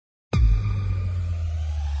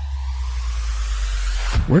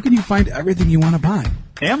Where can you find everything you want to buy?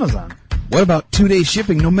 Amazon. What about 2-day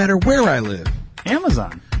shipping no matter where I live?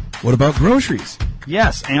 Amazon. What about groceries?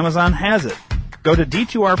 Yes, Amazon has it. Go to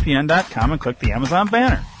d2rpn.com and click the Amazon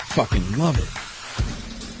banner. Fucking love it.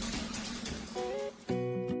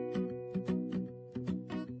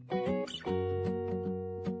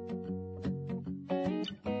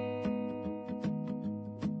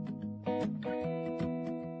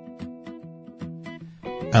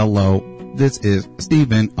 Hello, this is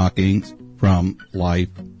Stephen Hawking from Life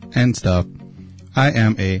and Stuff. I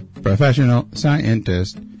am a professional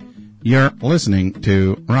scientist. You're listening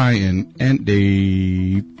to Ryan and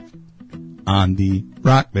Dave on the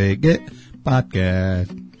Rock Vegas podcast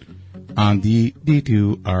on the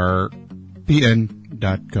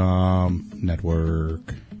D2RPN.com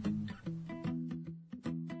network.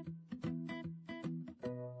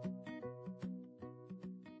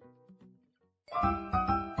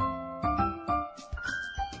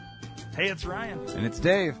 Hey, it's Ryan. And it's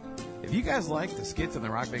Dave. If you guys like the skits on the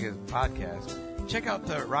Rock Vegas podcast, check out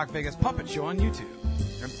the Rock Vegas Puppet Show on YouTube.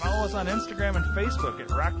 And follow us on Instagram and Facebook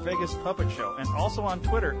at Rock Vegas Puppet Show, and also on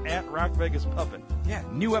Twitter at Rock Vegas Puppet. Yeah,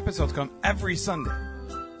 new episodes come every Sunday.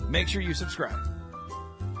 Make sure you subscribe.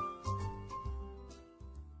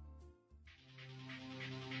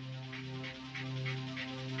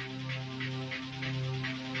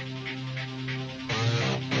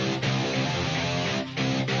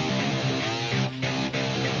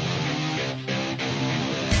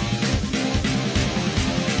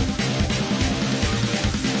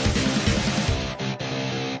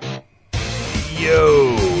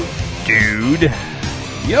 Yo, dude.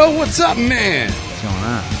 Yo, what's up, man? What's going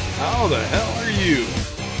on? How the hell are you?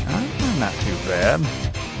 I'm not too bad.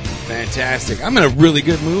 Fantastic. I'm in a really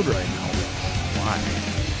good mood right now. Why?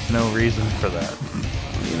 No reason for that.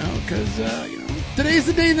 You know, because, today's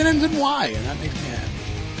the day that ends in Y, and that makes me happy.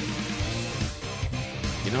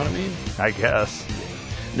 You know what I mean? I guess.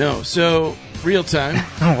 No, so, real time.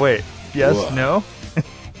 Wait. Yes, Whoa. no?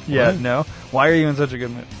 Yeah, What? no. Why are you in such a good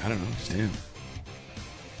mood? I don't know, just am.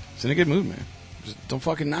 It's in a good mood, man. Just don't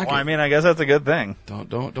fucking knock Well, it. I mean, I guess that's a good thing.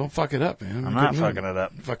 Don't fuck it up, man. I'm not fucking it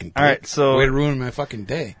up. Fucking All right, dick. so- way to ruin my fucking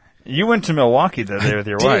day. You went to Milwaukee the other day with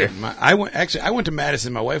your wife. I went to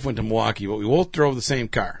Madison. My wife went to Milwaukee, but we both drove the same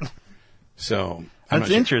car. So I'm That's not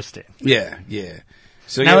sure. interesting. Yeah.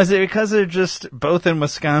 So Now, yeah, is it because they're just both in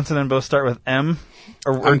Wisconsin and both start with M?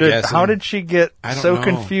 Or I'm guessing. how did she get I don't so know.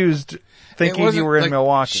 confused it thinking wasn't you were in like-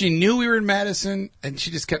 Milwaukee? She knew we were in Madison, and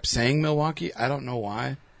she just kept saying Milwaukee. I don't know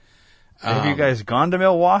why. Have you guys gone to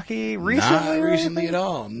Milwaukee recently? Not recently at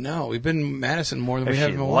all. No, we've been in Madison more than Does we have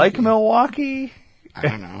she in Milwaukee. like Milwaukee? I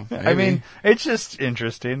don't know. I Maybe. mean, it's just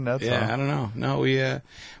interesting. That's Yeah, all. I don't know. No,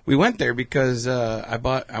 we went there because I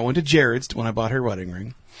went to Jared's when I bought her wedding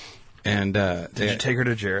ring, and Did you take her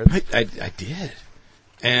to Jared's? I did,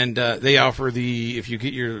 and they offer if you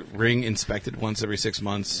get your ring inspected once every 6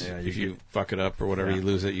 months, Yeah, if you fuck it up or whatever, Yeah. you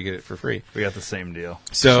lose it, you get it for free. We got the same deal.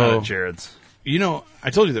 So- It's not at Jared's. You know,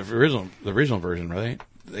 I told you the original version, right?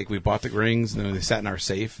 Like we bought the rings, and then they sat in our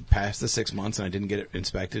safe past the 6 months, and I didn't get it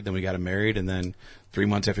inspected. Then we got married, and then 3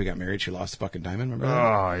 months after we got married, she lost the fucking diamond. Remember that?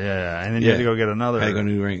 Oh, yeah. And then you Yeah. had to go get another I had to go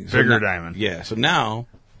new rings. bigger So now- diamond. Yeah. So now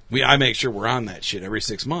I make sure we're on that shit every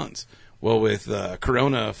 6 months. Well, with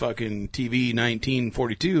Corona fucking TV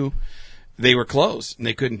 1942, they were closed and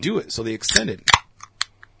they couldn't do it, so they extended.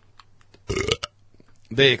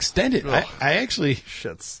 They extended. I actually.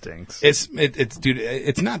 Shit stinks. It's dude.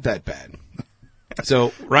 It's not that bad.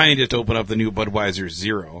 So Ryan just opened up the new Budweiser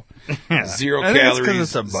Zero. Yeah. Zero I think it's 'cause calories,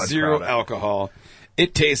 it's a Bud zero product. alcohol.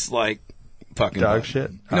 It tastes like fucking Dog Bud.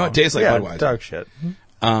 shit? No, Oh. it tastes like yeah, Budweiser. dog shit.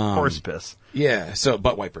 Horse piss. Yeah, so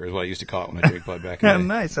butt wiper is what I used to call it when I drank Bud back in the day.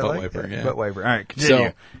 Nice. I butt like wiper, that. yeah. Butt wiper. All right, continue.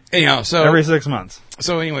 So anyhow, Every 6 months.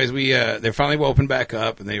 So anyways, we they finally opened back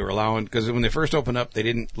up, and they were allowing, because when they first opened up, they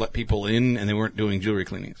didn't let people in, and they weren't doing jewelry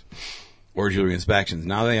cleanings or jewelry inspections.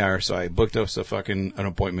 Now they are, so I booked us an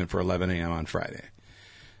appointment for 11 a.m. on Friday.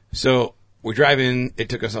 So we drive in. It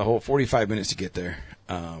took us a whole 45 minutes to get there.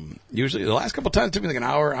 Usually, the last couple times it took me like an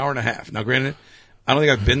hour and a half. Now, granted, I don't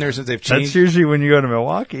think I've been there since they've changed. That's usually when you go to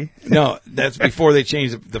Milwaukee. No, that's before they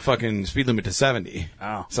changed the fucking speed limit to 70.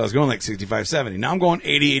 Oh. So I was going like 65, 70. Now I'm going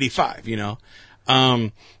 80, 85, you know.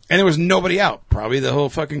 And there was nobody out. Probably the whole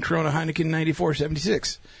fucking Corona Heineken 94,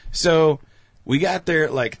 76. So we got there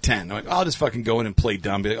at like 10. I'm like, I'll just fucking go in and play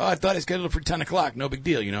dumb. Be like, I thought I scheduled it for 10 o'clock. No big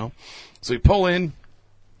deal, you know. So we pull in,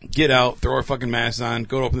 get out, throw our fucking masks on,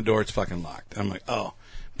 go to open the door. It's fucking locked. I'm like, oh,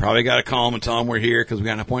 probably got to call them and tell them we're here because we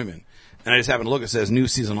got an appointment. And I just happened to look. It says new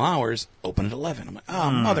seasonal hours open at 11. I'm like,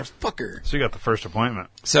 oh, motherfucker. So you got the first appointment.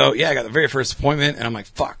 So, yeah, I got the very first appointment, and I'm like,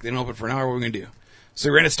 fuck, they don't open for an hour. What are we going to do? So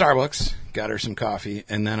we ran to Starbucks, got her some coffee,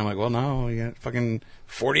 and then I'm like, well, no, we got fucking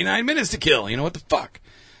 49 minutes to kill. You know, what the fuck?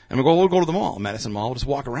 And I'm like, well, we'll go to the mall, Madison Mall. We'll just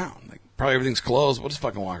walk around. Like, probably everything's closed. We'll just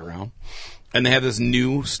fucking walk around. And they have this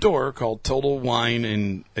new store called Total Wine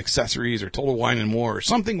and Accessories or Total Wine and More or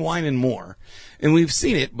something Wine and More. And we've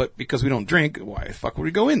seen it, but because we don't drink, why the fuck would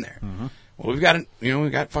we go in there? Mm-hmm. Well,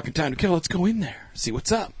 we've got fucking time to kill. Let's go in there, see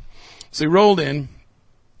what's up. So we rolled in,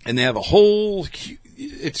 and they have a whole,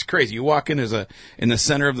 it's crazy. You walk in, in the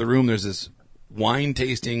center of the room, there's this wine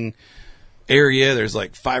tasting area. There's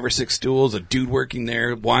like 5 or 6 stools, a dude working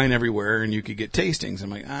there, wine everywhere, and you could get tastings. I'm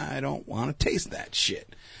like, I don't want to taste that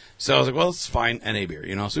shit. So I was like, well, let's find NA beer,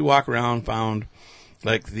 you know. So we walk around, found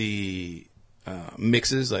like the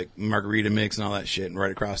mixes, like margarita mix and all that shit, and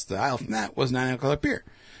right across the aisle from that was non-alcoholic beer.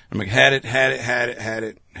 I'm like, had it.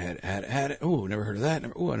 Oh, never heard of that. I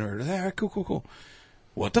never heard of that. All right, cool.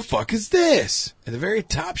 What the fuck is this? At the very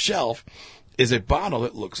top shelf is a bottle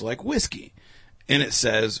that looks like whiskey. And it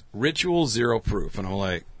says Ritual Zero Proof. And I'm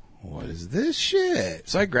like, what is this shit?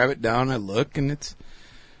 So I grab it down, I look, and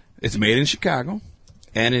it's made in Chicago.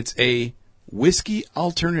 And it's a whiskey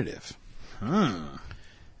alternative. And,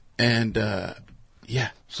 yeah.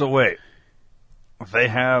 So wait. They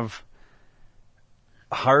have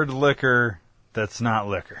hard liquor that's not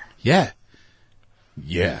liquor. Yeah.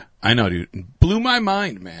 I know, dude. It blew my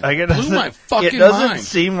mind, man. Like, blew my fucking mind. It doesn't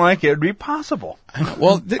seem like it would be possible. I know.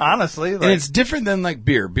 Well, honestly. And it's different than like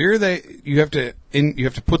beer. Beer, you have to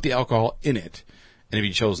put the alcohol in it. And if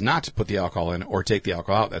you chose not to put the alcohol in or take the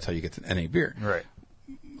alcohol out, that's how you get the NA beer. Right.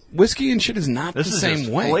 Whiskey and shit is not the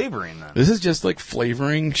same way. This is flavoring then. This is just like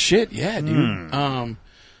flavoring shit. Yeah, dude.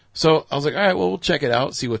 So I was like, all right, well, we'll check it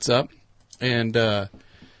out, see what's up. And I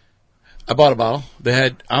bought a bottle. They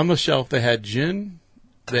had, on the shelf, they had gin,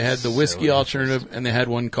 they had the whiskey alternative, and they had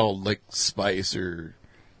one called like Spice or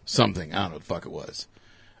something. I don't know what the fuck it was.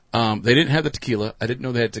 They didn't have the tequila. I didn't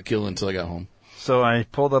know they had tequila until I got home. So I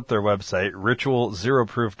pulled up their website,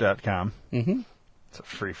 ritualzeroproof.com. Mm-hmm. It's a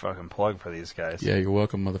free fucking plug for these guys. Yeah, you're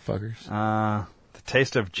welcome, motherfuckers. The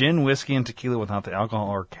taste of gin, whiskey, and tequila without the alcohol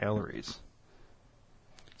or calories.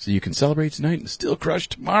 So you can celebrate tonight and still crush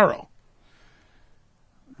tomorrow.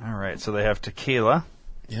 All right, so they have tequila.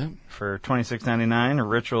 Yeah. For $26.99, a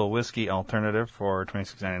Ritual whiskey alternative for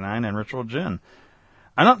 $26.99, and Ritual gin.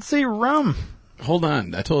 I don't see rum. Hold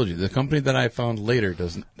on, I told you the company that I found later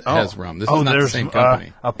has rum. This is not the same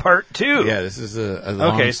company. A part 2. Yeah, this is a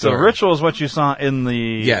long okay. So story. Ritual is what you saw in the.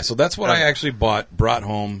 Yeah, so that's what I actually brought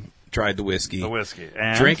home, tried the whiskey,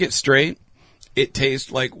 and drank it straight. It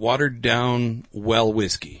tastes like watered down well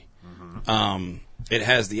whiskey. Mm-hmm. It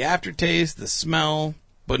has the aftertaste, the smell,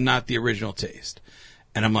 but not the original taste.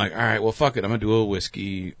 And I'm like, all right, well, fuck it. I'm going to do a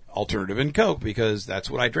whiskey alternative in Coke because that's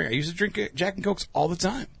what I drink. I used to drink Jack and Cokes all the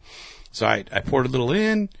time. So I poured a little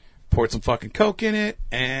in, poured some fucking Coke in it,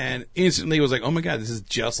 and instantly was like, oh my God, this is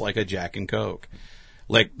just like a Jack and Coke.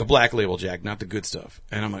 Like the black label Jack, not the good stuff.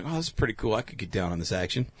 And I'm like, oh, this is pretty cool. I could get down on this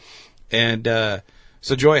action. And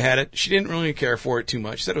so Joy had it. She didn't really care for it too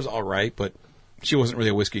much. She said it was all right, but she wasn't really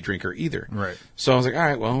a whiskey drinker either. Right. So I was like, all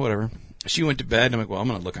right, well, whatever. She went to bed, and I'm like, well, I'm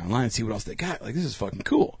going to look online and see what else they got. Like, this is fucking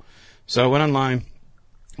cool. So I went online,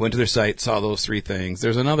 went to their site, saw those 3 things.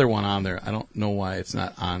 There's another one on there. I don't know why it's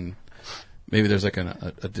not on. Maybe there's like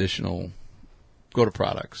an additional, go to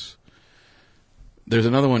products. There's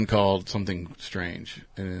another one called something strange,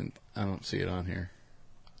 and I don't see it on here.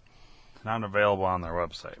 Not available on their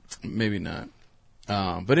website. Maybe not.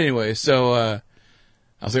 But anyway, so I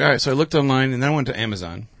was like, all right, so I looked online, and then I went to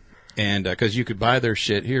Amazon. And because you could buy their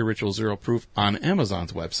shit here, Ritual Zero Proof, on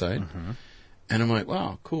Amazon's website. Mm-hmm. And I'm like,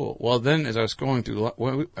 wow, cool. Well, then as I was going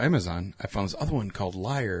through Amazon, I found this other one called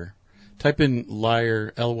Lyre. Type in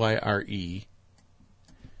Lyre, Lyre,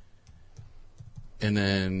 and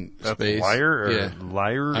then that's space. Lyre or yeah.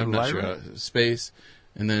 Lyre? I'm not Lyre? sure. Space.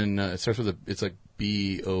 And then it starts with it's like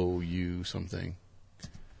BOU something.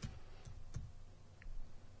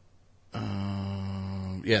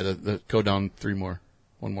 Yeah, go down 3 more.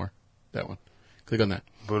 1 more. That one. Click on that.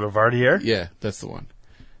 Boulevardier? Yeah, that's the one.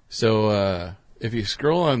 So if you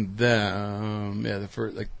scroll on that, the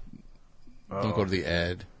first, like, don't go to the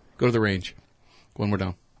ad. Go to the range. 1 more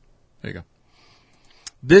down. There you go.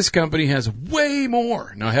 This company has way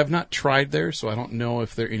more. Now, I have not tried theirs, so I don't know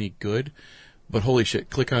if they're any good. But holy shit,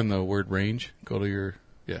 click on the word range. Go to your,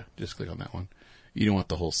 just click on that one. You don't want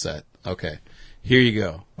the whole set. Okay. Here you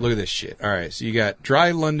go. Look at this shit. All right, so you got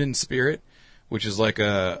Dry London Spirit, which is like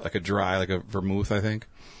a dry, like a vermouth, I think.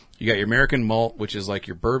 You got your American Malt, which is like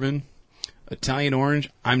your bourbon. Italian Orange,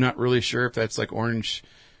 I'm not really sure if that's like Orange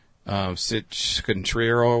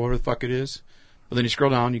Citronero or whatever the fuck it is. But then you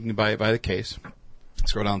scroll down, you can buy it by the case.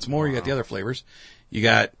 Scroll down some more. You got the other flavors. You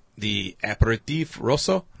got the Aperitif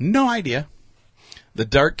Rosso. No idea. The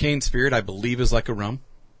Dark Cane Spirit, I believe, is like a rum.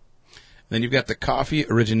 Then you've got the Coffee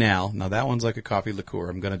Original. Now, that one's like a coffee liqueur.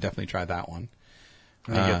 I'm going to definitely try that one.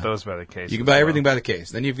 You get those by the case. You can buy everything by the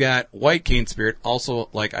case. Then you've got White Cane Spirit, also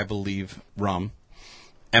like, I believe, rum.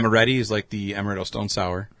 Amaretti is like the Amaretto Stone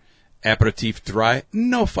Sour. Aperitif Dry,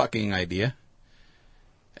 no fucking idea.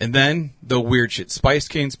 And then the weird shit. Spiced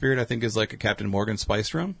Cane Spirit, I think, is like a Captain Morgan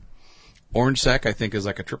spiced rum. Orange Sec, I think, is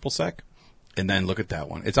like a triple sec. And then look at that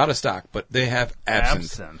one. It's out of stock, but they have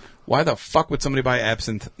absinthe. Why the fuck would somebody buy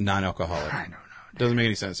absinthe non-alcoholic? I don't know. Doesn't make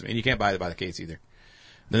any sense to me. And you can't buy it by the case either.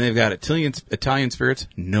 Then they've got Italian spirits.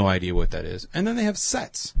 No idea what that is. And then they have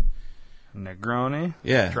sets. Negroni.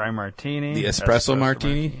 Yeah. Dry martini. The espresso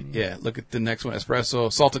martini. Yeah, look at the next one.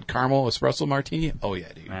 Espresso. Salted caramel espresso martini. Oh,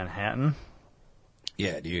 yeah, dude. Manhattan.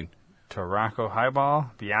 Yeah, dude. Tarraco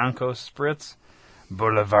highball. Bianco spritz.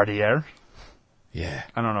 Boulevardier. Yeah.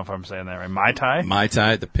 I don't know if I'm saying that right. Mai Tai. Mai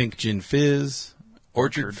Tai. The pink gin fizz.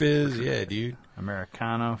 Orchard fizz. Yeah, dude.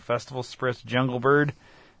 Americano. Festival spritz. Jungle Bird.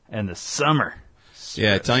 And the summer spritz.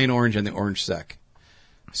 Yeah, Italian orange and the orange sec.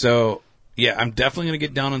 So... yeah, I'm definitely going to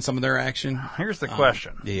get down on some of their action. Here's the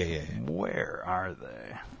question. Yeah. Where are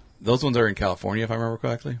they? Those ones are in California, if I remember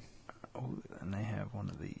correctly. Oh, and they have one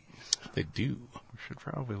of these. They do. We should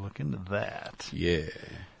probably look into that. Yeah.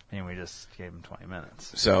 And we just gave them 20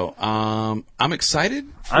 minutes. So, I'm excited.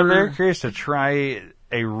 I'm very curious to try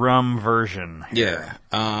a rum version here.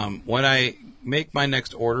 Yeah. When I make my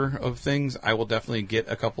next order of things, I will definitely get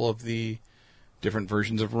a couple of the different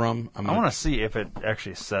versions of rum. I want to see if it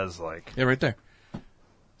actually says, like... yeah, right there.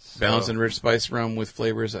 Balanced and rich spice rum with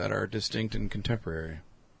flavors that are distinct and contemporary.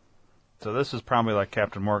 So this is probably like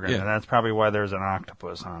Captain Morgan, and that's probably why there's an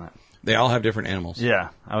octopus on it. They all have different animals. Yeah,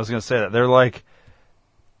 I was going to say that.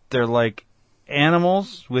 They're like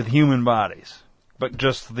animals with human bodies, but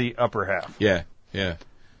just the upper half. Yeah.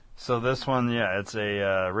 So this one, it's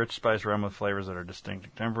a rich spice rum with flavors that are distinct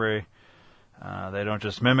and contemporary. They don't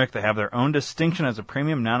just mimic, they have their own distinction as a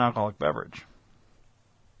premium non-alcoholic beverage.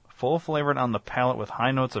 Full flavored on the palate with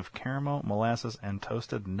high notes of caramel, molasses, and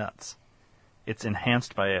toasted nuts. It's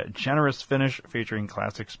enhanced by a generous finish featuring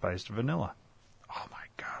classic spiced vanilla. Oh my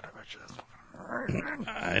god, I bet you that's fucking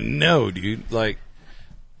I know, dude. Like,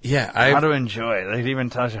 yeah. How to enjoy it. They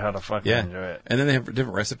even tell you how to fucking enjoy it. And then they have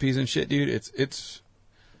different recipes and shit, dude. It's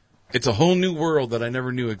a whole new world that I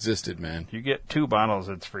never knew existed, man. You get 2 bottles,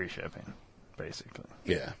 it's free shipping. Basically.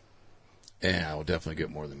 Yeah. And I will definitely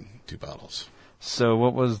get more than 2 bottles. So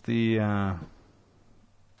what was the and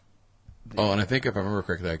I think if I remember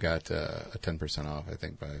correctly, I got a 10% off, I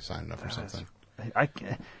think, by signing up or something.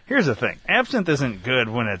 Here's the thing. Absinthe isn't good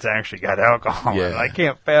when it's actually got alcohol in it. Yeah. I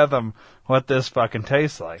can't fathom what this fucking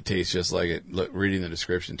tastes like. It tastes just like it. Look, reading the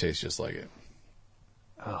description, tastes just like it.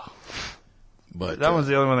 Oh. But that one's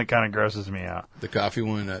the only one that kind of grosses me out. The coffee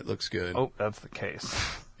one, that looks good. Oh, that's the case.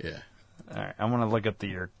 Yeah. All right, I want to look at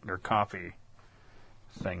your coffee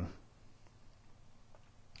thing.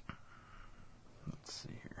 Let's see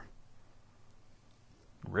here.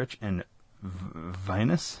 Rich and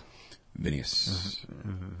vinous? Vinius.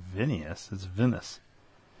 Vinius? It's vinous.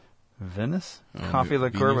 Venice? Oh, Coffee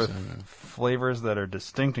liqueur Venus, with I don't know. flavors that are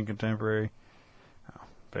distinct and contemporary. Oh,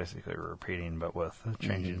 basically repeating, but with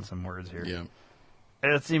changing some words here. Yeah.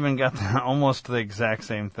 It's even got almost the exact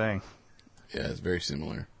same thing. Yeah, it's very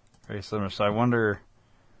similar. Very similar. So I wonder...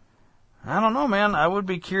 I don't know, man. I would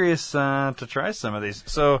be curious to try some of these.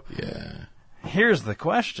 So Yeah. here's the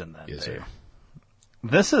question then, Yes, Dave. sir.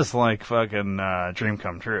 This is like fucking dream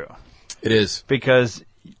come true. It is. Because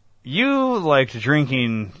you liked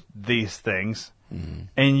drinking these things,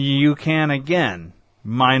 and you can again,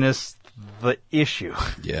 minus the issue.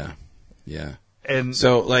 Yeah. Yeah. And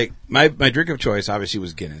So, like, my drink of choice obviously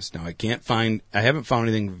was Guinness. Now, I haven't found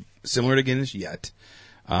anything similar to Guinness yet.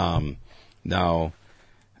 Now,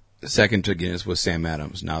 second to Guinness was Sam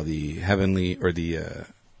Adams. Now, the Heavenly, or the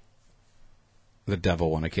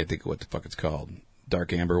Devil one, I can't think of what the fuck it's called.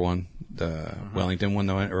 Dark Amber one, the Wellington one,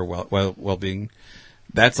 though, or Well-Being.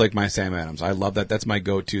 That's like my Sam Adams. I love that. That's my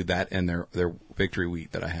go-to, that and their Victory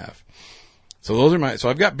Wheat that I have. So those are so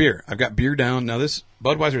I've got beer. I've got beer down. Now, this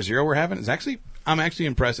Budweiser Zero we're having is I'm actually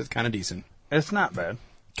impressed. It's kind of decent. it's not bad.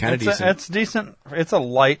 Kind of decent. It's decent. It's a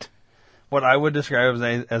light, what I would describe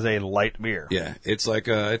as a light beer. Yeah, it's like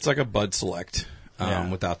a Bud Select,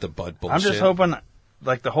 without the Bud bullshit. I'm just hoping,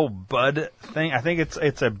 like the whole Bud thing. I think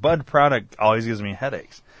it's a Bud product. Always gives me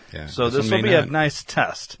headaches. Yeah, So this this one will may be a not. nice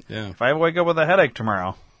test. Yeah. If I wake up with a headache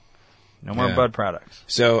tomorrow, no more Yeah. Bud products.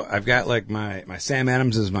 So I've got like my Sam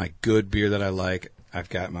Adams is my good beer that I like. I've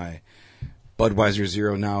got my Budweiser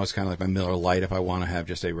Zero now is kind of like my Miller Lite if I want to have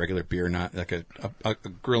just a regular beer, not like a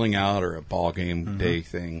grilling out or a ball game day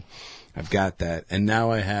thing. I've got that, and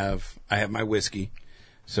now I have my whiskey,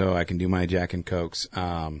 so I can do my Jack and Cokes.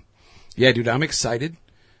 Yeah, dude, I'm excited.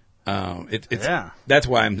 That's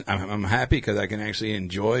why I'm happy because I can actually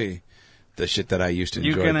enjoy the shit that I used to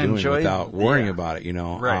enjoy doing without worrying about it. You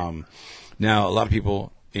know, Right. Now a lot of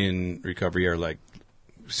people in recovery are like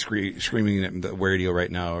screaming at the radio right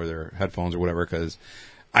now or their headphones or whatever because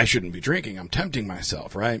I shouldn't be drinking. I'm tempting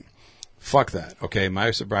myself, right? Fuck that. Okay,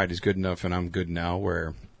 my sobriety is good enough, and I'm good now.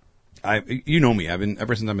 Where you know me,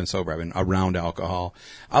 ever since I've been sober, I've been around alcohol.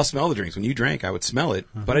 I'll smell the drinks. When you drank, I would smell it,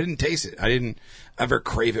 but I didn't taste it. I didn't ever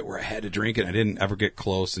crave it where I had to drink it. I didn't ever get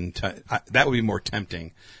close, and that would be more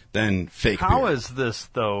tempting than fake beer. How is this,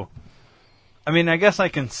 though? I mean, I guess I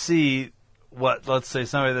can see what, let's say,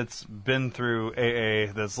 somebody that's been through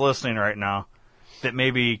AA that's listening right now that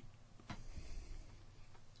maybe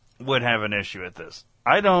would have an issue with this.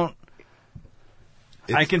 I don't.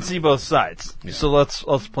 I can see both sides. Yeah. So let's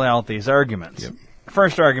play out these arguments. Yep.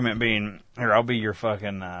 First argument being, here, I'll be your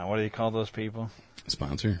fucking, what do you call those people?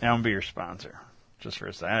 Sponsor. I'll be your sponsor. Just for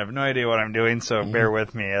a second. I have no idea what I'm doing, so bear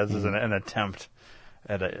with me as is an attempt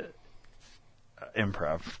at a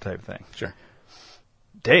improv type thing. Sure.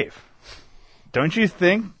 Dave, don't you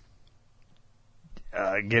think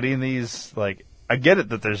getting these, like, I get it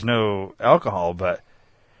that there's no alcohol, but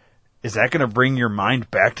is that going to bring your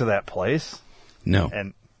mind back to that place? No.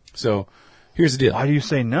 And so here's the deal. Why do you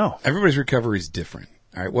say no? Everybody's recovery is different.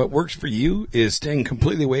 All right. What works for you is staying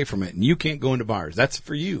completely away from it, and you can't go into bars. That's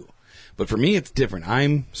for you. But for me, it's different.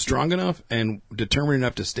 I'm strong enough and determined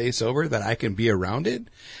enough to stay sober that I can be around it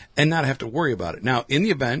and not have to worry about it. Now, in the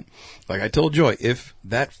event, like I told Joy, if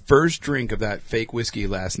that first drink of that fake whiskey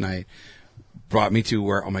last night brought me to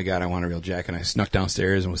where, oh my God, I want a real Jack, and I snuck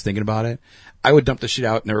downstairs and was thinking about it, I would dump the shit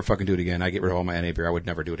out, never fucking do it again. I get rid of all my NA beer. I would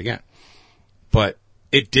never do it again. But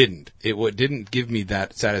it didn't. It didn't give me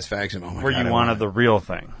that satisfaction. Oh my God, where you wanted the real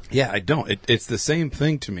thing. Yeah, I don't. It's the same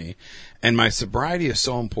thing to me. And my sobriety is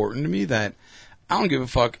so important to me that I don't give a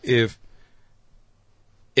fuck if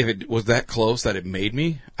it was that close that it made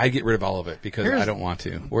me. I'd get rid of all of it because I don't want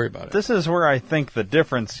to worry about it. This is where I think the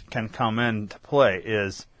difference can come into play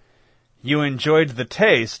is you enjoyed the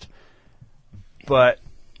taste, but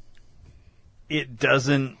it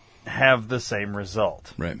doesn't have the same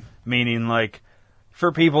result. Right. Meaning, like,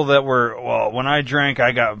 for people that were, well, when I drank,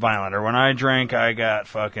 I got violent, or when I drank, I got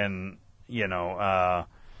fucking,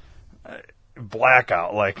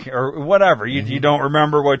 blackout, like, or whatever. You don't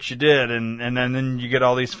remember what you did, and then you get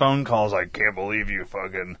all these phone calls, like, can't believe you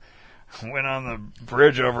fucking went on the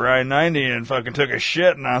bridge over I-90 and fucking took a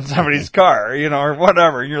shit on somebody's car, or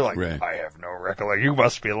whatever. You're like, right. I have no recollection. You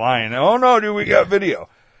must be lying. Oh, no, dude, we got video.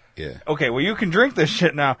 Yeah. Okay, well, you can drink this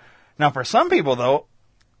shit now. Now, for some people, though,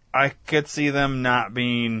 I could see them not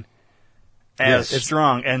being as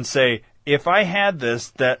strong and say, if I had this,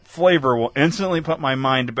 that flavor will instantly put my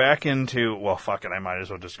mind back into, well, fuck it, I might as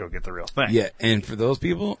well just go get the real thing. Yeah, and for those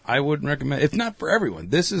people, I wouldn't recommend. It's not for everyone.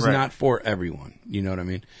 This is not for everyone. You know what I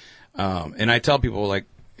mean? And I tell people, like,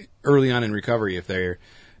 early on in recovery, if they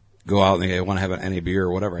go out and they want to have an NA beer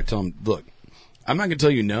or whatever, I tell them, look, I'm not going to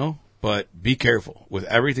tell you no, but be careful with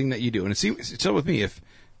everything that you do. And it's so with me, if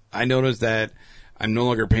I notice that I'm no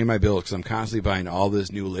longer paying my bills because I'm constantly buying all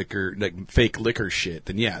this new liquor, like fake liquor shit,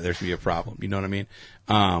 then yeah, there's going to be a problem. You know what I mean?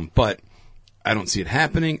 But I don't see it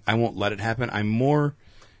happening. I won't let it happen. I'm more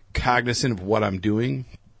cognizant of what I'm doing,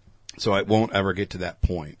 so I won't ever get to that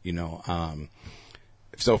point,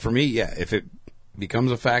 So for me, yeah, if it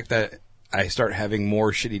becomes a fact that I start having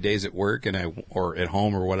more shitty days at work or at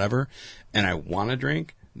home or whatever, and I want to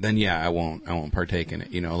drink, then yeah, I won't partake in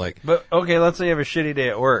it, But okay, let's say you have a shitty day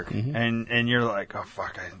at work, and you're like, oh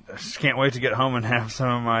fuck, I just can't wait to get home and have some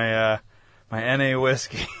of my my NA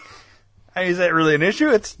whiskey. Is that really an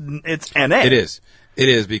issue? It's NA. It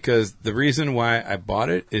is because the reason why I bought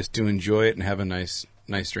it is to enjoy it and have a nice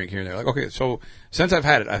drink here and there. Like, okay, so since I've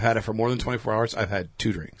had it for more than 24 hours. I've had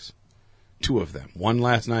 2 drinks, 2 of them. One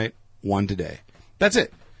last night, one today. That's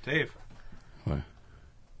it. Dave, what?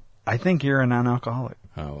 I think you're a non-alcoholic.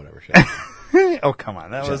 Oh, whatever. Shut Oh, come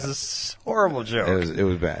on. That was a horrible joke. It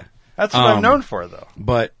was bad. That's what I'm known for, though.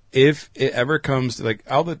 But if it ever comes to, like,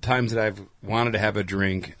 all the times that I've wanted to have a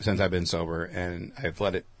drink since I've been sober and I've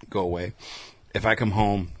let it go away, if I come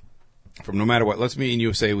home from no matter what, let's me and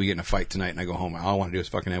you say we get in a fight tonight and I go home, all I want to do is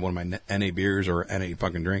fucking have one of my NA beers or NA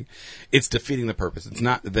fucking drink, it's defeating the purpose. It's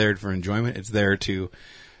not there for enjoyment. It's there to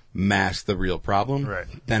mask the real problem. Right.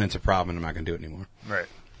 Then it's a problem and I'm not going to do it anymore. Right.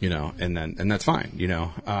 And that's fine,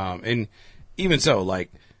 and even so,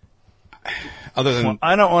 like, other than Well,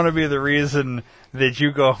 I don't want to be the reason that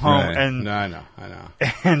you go home right. and No, I know.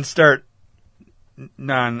 and start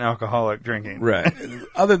non-alcoholic drinking. Right.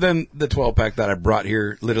 Other than the 12-pack that I brought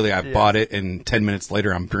here, literally I bought it and 10 minutes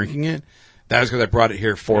later I'm drinking it. That was because I brought it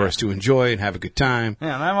here for us to enjoy and have a good time.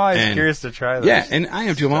 Yeah, and I'm always curious to try this. Yeah, and I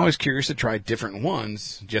am too. I'm always curious to try different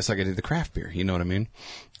ones, just like I did the craft beer. You know what I mean?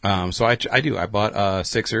 So I do. I bought a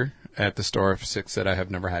sixer at the store, 6 that I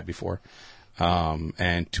have never had before.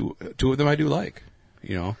 And two of them I do like,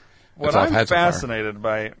 you know. What I'm fascinated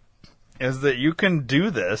by is that you can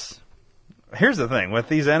do this. Here's the thing with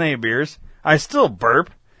these NA beers, I still burp.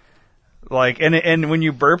 Like, and when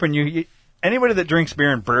you burp and anybody that drinks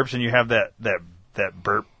beer and burps and you have that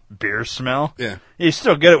burp beer smell, yeah, you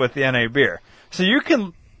still get it with the NA beer. So you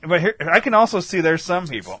can, but here, I can also see there's some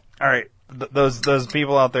people. All right, those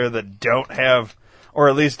people out there that don't have, or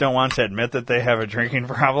at least don't want to admit that they have a drinking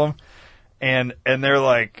problem, and they're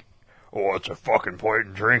like, "Oh, it's a fucking point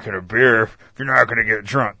in drinking a beer if you're not going to get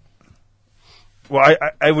drunk." Well,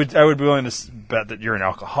 I would be willing to bet that you're an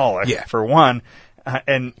alcoholic, for one,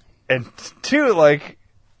 and two, like,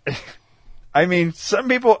 I mean, some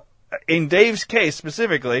people, in Dave's case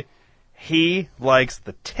specifically, he likes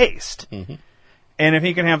the taste, and if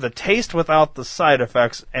he can have the taste without the side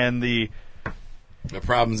effects and the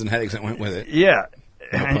problems and headaches that went with it, yeah,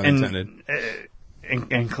 no pun intended.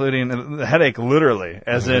 Including the headache, literally,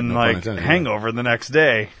 as in like hangover the next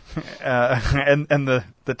day, and the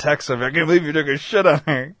text of I can't believe you took a shit on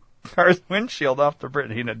our car's windshield off the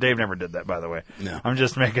bridge. Dave never did that, by the way. No, I'm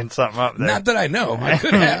just making something up there. Not that I know. I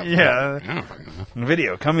could have. Yeah, I don't fucking know.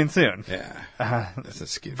 Video coming soon. Yeah, that's a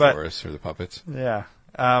skit for us or the puppets. Yeah,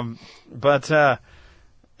 but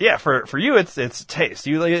yeah, for you it's taste.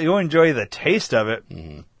 You enjoy the taste of it,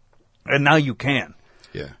 and now you can.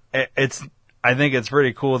 Yeah, I think it's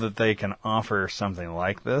pretty cool that they can offer something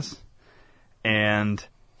like this. And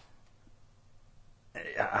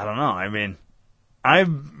I don't know. I mean,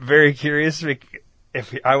 I'm very curious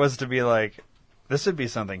if I was to be like, this would be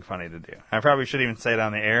something funny to do. I probably shouldn't even say it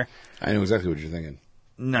on the air. I know exactly what you're thinking.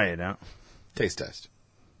 No, you don't. Taste test.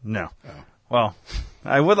 No. Oh. Well,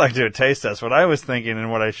 I would like to do a taste test. What I was thinking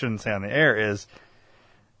and what I shouldn't say on the air is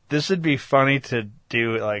this would be funny to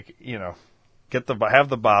do, like, you know, have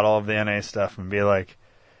the bottle of the NA stuff and be like,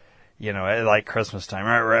 you know, at like Christmas time,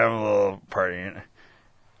 all right, we're having a little party.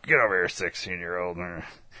 Get over here, 16-year-old, and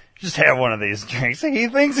just have one of these drinks. He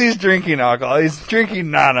thinks he's drinking alcohol. He's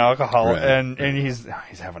drinking non-alcohol, right, and he's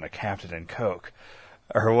having a Captain and Coke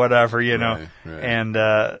or whatever, you know. Right. And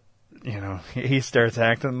you know, he starts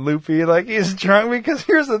acting loopy like he's drunk because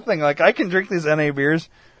here's the thing: like I can drink these NA beers,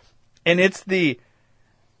 and it's the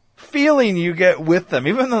feeling you get with them,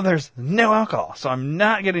 even though there's no alcohol. So I'm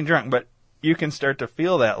not getting drunk, but you can start to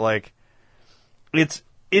feel that. Like it's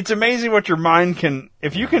amazing what your mind can,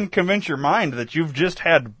 if you can convince your mind that you've just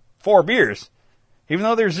had 4 beers, even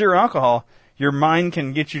though there's 0 alcohol, your mind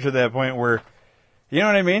can get you to that point where, you know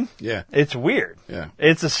what I mean? Yeah. It's weird. Yeah.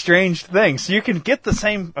 It's a strange thing. So you can get the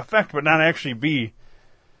same effect, but not actually be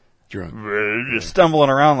drunk, just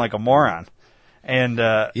stumbling around like a moron. And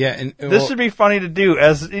this would be funny to do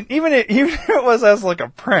even if it was as like a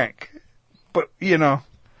prank, but you know,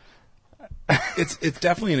 it's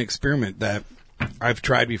definitely an experiment that I've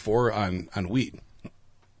tried before on weed.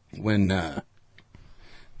 When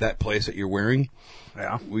that place that you're wearing,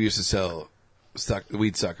 we used to sell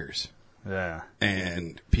weed suckers,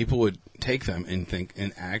 and people would take them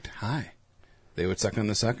and act high. They would suck on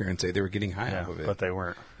the sucker and say they were getting high off of it, but they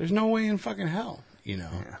weren't. There's no way in fucking hell, you know.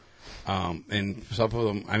 Yeah. And some of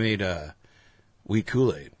them, I made weed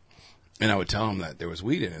Kool-Aid, and I would tell them that there was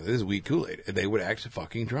weed in it. This is weed Kool-Aid, and they would act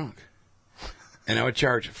fucking drunk. And I would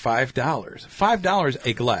charge $5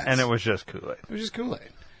 a glass, and it was just Kool-Aid. It was just Kool-Aid.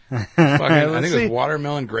 I think it was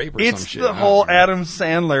watermelon grape or some shit. It's the whole Adam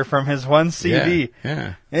Sandler from his one CD.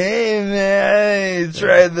 Yeah. Hey man, I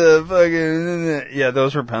tried the fucking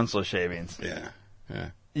those were pencil shavings. Yeah.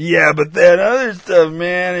 Yeah, but that other stuff,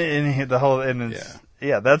 man, and the whole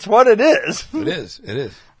yeah, that's what it is. It is.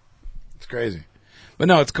 It's crazy, but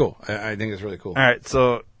no, it's cool. I think it's really cool. All right,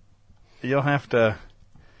 so you'll have to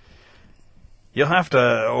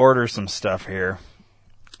order some stuff here.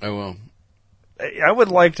 I will. I would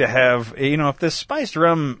like to have, you know, if this spiced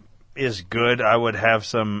rum is good, I would have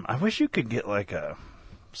some. I wish you could get like a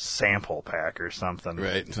sample pack or something.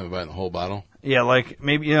 Right, something about a whole bottle. Yeah, like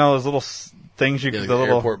maybe, you know, those little things like the little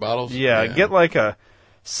airport bottles. Yeah, get like a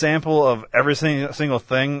sample of every single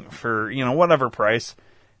thing for, you know, whatever price,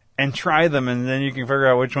 and try them, and then you can figure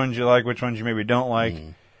out which ones you like, which ones you maybe don't like,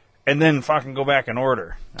 and then fucking go back and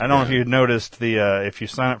order. I don't know if you noticed if you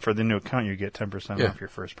sign up for the new account, you get 10% off your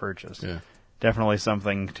first purchase. Yeah. Definitely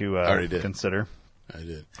something to consider. I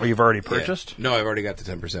did. Or you've already purchased? Yeah. No, I've already got the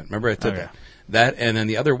 10%. Remember I took that, and then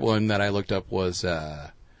the other one that I looked up was,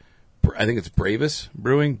 I think it's Bravus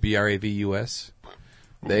Brewing, Bravus.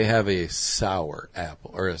 They have a sour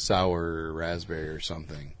apple, or a sour raspberry or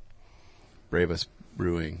something. Bravus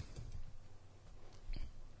Brewing.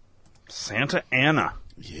 Santa Ana.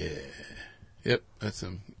 Yeah. Yep, that's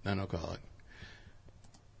them. Non-alcoholic.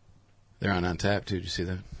 They're on tap, too. Did you see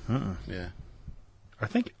that? Yeah. I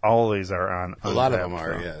think all of these are on. A lot of them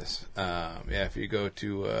are, yes. If you go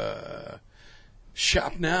to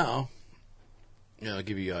Shop Now, it'll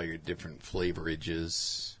give you all your different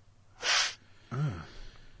flavораges.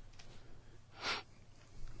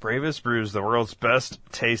 Bravus brews the world's best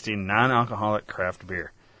tasting non-alcoholic craft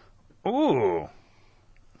beer. Ooh.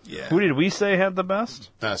 Yeah. Who did we say had the best?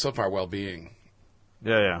 So far, Well-Being.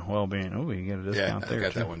 Yeah. Well-Being. Ooh, you get a discount there, I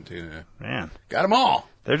got too. that one, too. Yeah. Man. Got them all.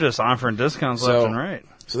 They're just offering discounts left and right.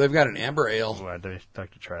 So they've got an amber ale. Ooh, I'd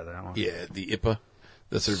like to try that one. Yeah, the IPA.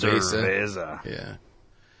 The Cerveza. Yeah.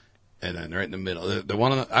 And then right in the middle. The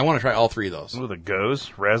one I want to try all three of those. Ooh, the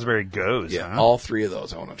Goes. Raspberry Goes. Yeah, huh? all three of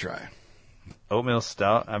those I want to try. Oatmeal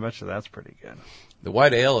Stout. I bet you that's pretty good. The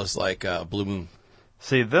white ale is like Blue Moon.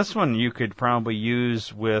 See, this one you could probably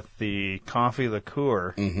use with the coffee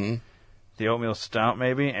liqueur, the oatmeal stout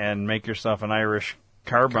maybe, and make yourself an Irish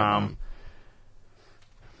car bomb.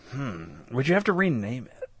 Would you have to rename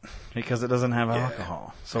it? Because it doesn't have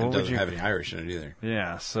alcohol. So it what doesn't would you have any Irish in it either.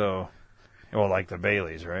 Yeah, so... Well, like the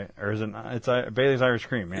Bailey's, right? Or is it not? It's Bailey's Irish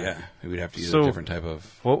Cream, yeah. Yeah, we'd have to use a different type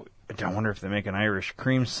of... Well, I wonder if they make an Irish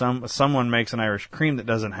cream. Someone makes an Irish cream that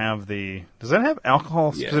doesn't have the... Does that have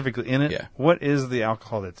alcohol specifically in it? Yeah. What is the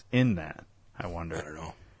alcohol that's in that, I wonder? I don't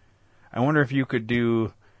know. I wonder if you could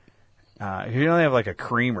do... if you only have like a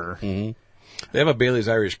creamer... They have a Bailey's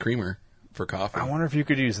Irish Creamer for coffee. I wonder if you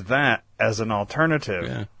could use that as an alternative.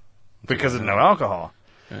 Yeah. Because of no alcohol.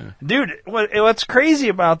 Yeah. Dude, what's crazy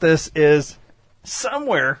about this is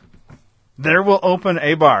somewhere there will open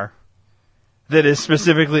a bar that is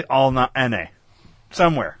specifically all not NA.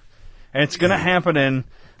 Somewhere. And it's going to happen in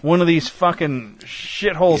one of these fucking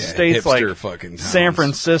shithole states like fucking towns. San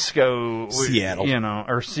Francisco. Seattle.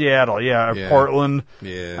 Or Seattle, or Portland.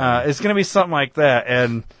 Yeah. It's going to be something like that.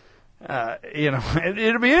 And,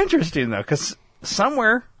 it'll be interesting, though, because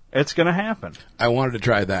somewhere it's going to happen. I wanted to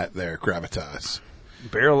try that there, Gravitas.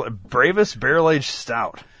 Bravus Barrel-Aged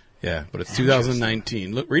Stout. Yeah, but it's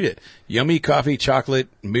 2019. Look, read it. Yummy coffee, chocolate,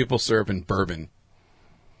 maple syrup, and bourbon.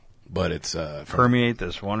 But it's Permeate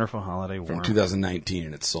this wonderful holiday warmth. from 2019,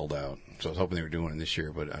 and it's sold out. So I was hoping they were doing it this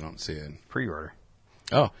year, but I don't see it. Pre-order.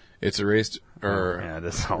 Oh, it's released it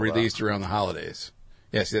is sold released around the holidays.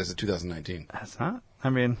 Yeah, see, that's 2019. That's not.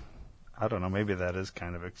 I mean, I don't know. Maybe that is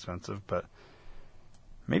kind of expensive, but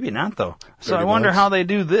maybe not, though. So I wonder how they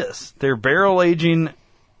do this. They're barrel aging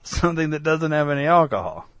something that doesn't have any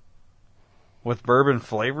alcohol. With bourbon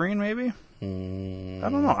flavoring, maybe? I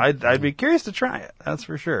don't know. I'd be curious to try it. That's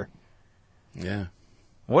for sure. Yeah.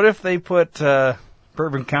 What if they put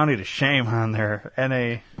Bourbon County to shame on their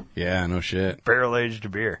NA Yeah, no shit.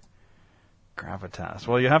 barrel-aged beer? Gravitas.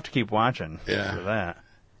 Well, you have to keep watching for that.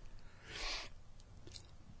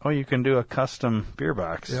 Oh, you can do a custom beer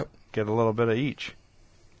box. Yep. Get a little bit of each.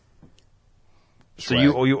 So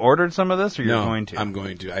Swag. you ordered some of this, or you're going to? I'm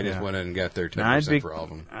going to. I just went in and got their 10% Now, for all of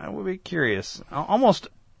them. I would be curious. Almost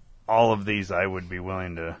all of these I would be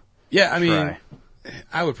willing to Yeah, I mean, try.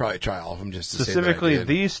 I would probably try all of them just to Specifically say that I did.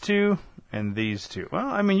 these two and these two. Well,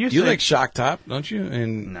 I mean, You like Shock Top, don't you?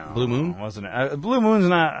 And No, Blue Moon? wasn't it? Blue Moon's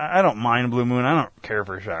not. I don't mind Blue Moon. I don't care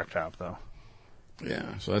for Shock Top though.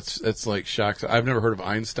 Yeah, so that's like Shock Top. I've never heard of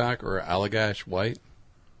Einstock or Allagash White.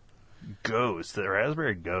 Goes the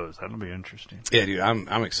raspberry goes. That'll be interesting. Yeah, dude,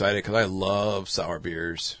 I'm excited because I love sour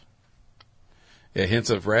beers. Yeah, hints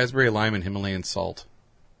of raspberry, lime, and Himalayan salt.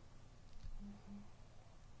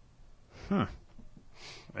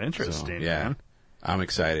 Interesting. So, yeah, man. I'm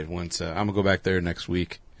excited. Once I'm gonna go back there next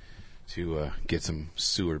week to get some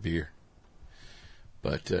sewer beer.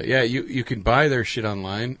 But yeah, you can buy their shit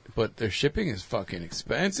online, but their shipping is fucking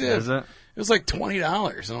expensive. Is it? It was like $20,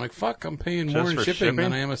 and I'm like, fuck, I'm paying more in for shipping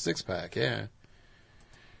than I am a 6-pack. Yeah.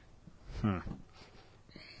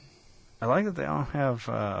 I like that they all have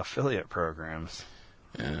affiliate programs.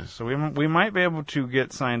 Yeah. So we might be able to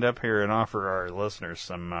get signed up here and offer our listeners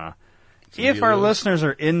some. If our deals. listeners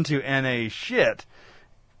are into NA shit,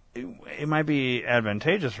 it might be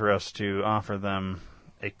advantageous for us to offer them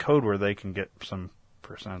a code where they can get some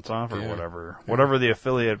 10% off or Yeah. whatever the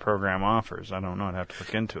affiliate program offers. I don't know. I'd have to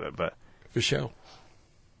look into it, but For sure.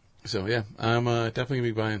 So, yeah, I'm definitely going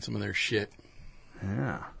to be buying some of their shit.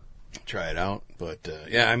 yeah. Try it out. But,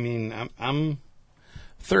 yeah, I mean, I'm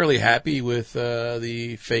thoroughly happy with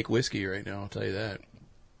the fake whiskey right now, I'll tell you that.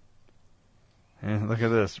 And look at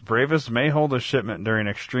this. Bravest may hold a shipment during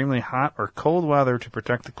extremely hot or cold weather to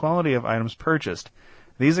protect the quality of items purchased.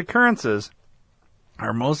 These occurrences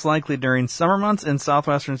are most likely during summer months in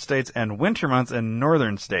southwestern states and winter months in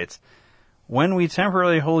northern states. When we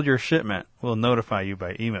temporarily hold your shipment, we'll notify you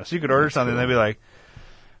by email. So you could order something and they'd be like,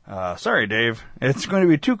 sorry, Dave, it's going to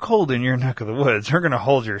be too cold in your neck of the woods. We're going to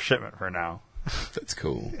hold your shipment for now. That's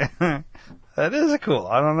cool. That is cool.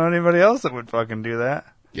 I don't know anybody else that would fucking do that.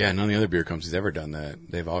 Yeah, none of the other beer companies ever done that.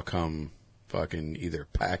 They've all come fucking either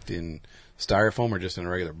packed in styrofoam or just in a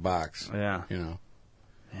regular box. Yeah. You know.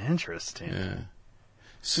 Interesting. Yeah.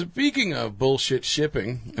 Speaking of bullshit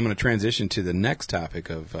shipping, I'm going to transition to the next topic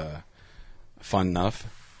of fun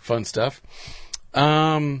stuff.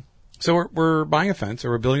 So we're buying a fence,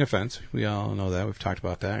 or we're building a fence. We all know that. We've talked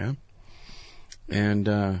about that, yeah? And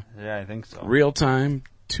Yeah, I think so. real time,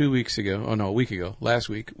 a week ago, last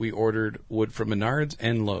week, we ordered wood from Menards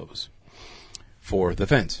and Lowe's for the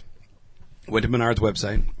fence. Went to Menards'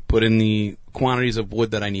 website, put in the quantities of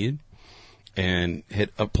wood that I needed, and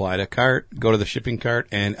hit apply to cart, go to the shipping cart,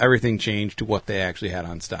 and everything changed to what they actually had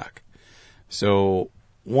on stock. So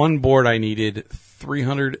one board I needed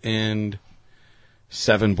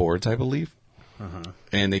 307 boards, I believe,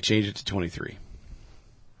 and they changed it to 23.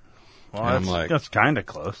 Well, that's kind of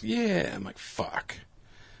close. Yeah, I'm like, fuck.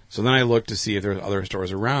 So then I looked to see if there were other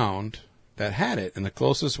stores around that had it, and the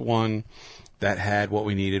closest one that had what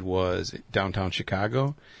we needed was downtown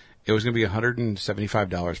Chicago. It was going to be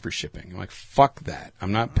 $175 for shipping. I'm like, fuck that.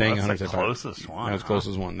 I'm not paying $175. That's the closest one. That was the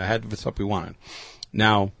closest one. That had the stuff we wanted.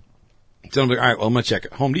 Now, so I'm like, all right, well, I'm going to check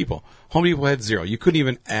it. Home Depot. Home Depot had zero. You couldn't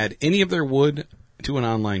even add any of their wood to an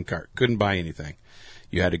online cart. Couldn't buy anything.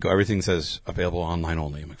 You had to go, everything says available online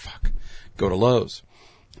only. I'm like, fuck. Go to Lowe's.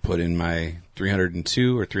 Put in my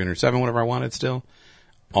 302 or 307, whatever I wanted still.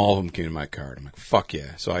 All of them came to my cart. I'm like, fuck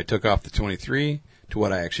yeah. So I took off the 23 to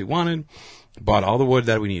what I actually wanted. Bought all the wood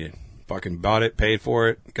that we needed. Fucking bought it, paid for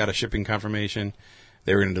it, got a shipping confirmation.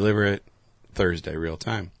 They were going to deliver it Thursday, real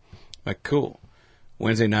time. I'm like, cool.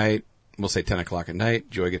 Wednesday night, we'll say 10 o'clock at night,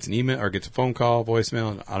 Joy gets an email or gets a phone call,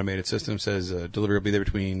 voicemail, an automated system says delivery will be there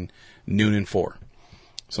between noon and 4.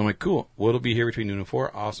 So I'm like, cool. Wood will be here between noon and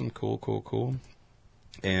 4. Awesome. Cool.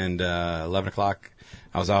 And 11 o'clock,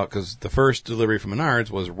 I was out because the first delivery from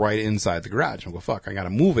Menards was right inside the garage. I'm like, fuck, I got to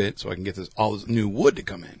move it so I can get all this new wood to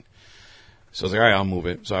come in. So I was like, all right, I'll move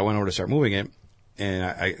it. So I went over to start moving it, and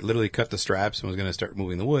I literally cut the straps and was going to start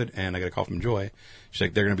moving the wood, and I got a call from Joy. She's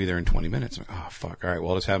like, they're going to be there in 20 minutes. I'm like, oh, fuck. All right, well,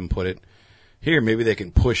 I'll just have them put it here. Maybe they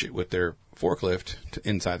can push it with their forklift to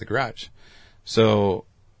inside the garage. So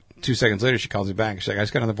 2 seconds later, she calls me back. She's like, I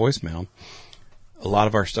just got on the voicemail. A lot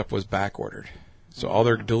of our stuff was back ordered. So all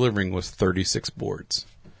they're delivering was 36 boards.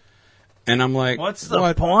 And I'm like, what's the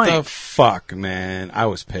what point? The fuck, man? I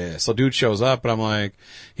was pissed. So dude shows up, and I'm like,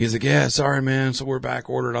 he's like, yeah, sorry, man. So we're back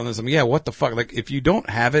ordered on this. I'm like, yeah, what the fuck? Like, if you don't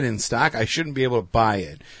have it in stock, I shouldn't be able to buy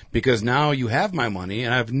it because now you have my money,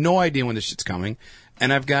 and I have no idea when this shit's coming.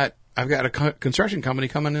 And I've got a construction company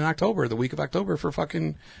coming in October, the week of October for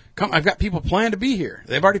fucking. I've got people planned to be here.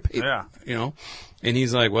 They've already paid. Yeah. You know, and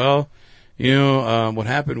he's like, well. What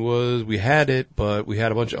happened was we had it, but we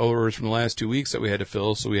had a bunch of orders from the last 2 weeks that we had to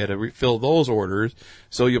fill, so we had to refill those orders.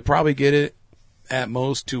 So you'll probably get it at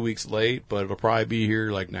most 2 weeks late, but it'll probably be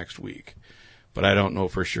here like next week. But I don't know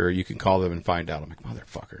for sure. You can call them and find out. I'm like,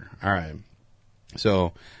 motherfucker. All right.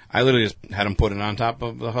 So I literally just had them put it on top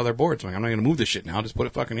of the other boards. I'm like, I'm not going to move this shit now. Just put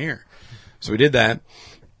it fucking here. So we did that,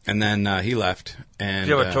 and then he left. And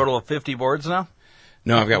Do you have a total of 50 boards now?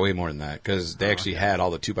 No, I've got way more than that because they actually had all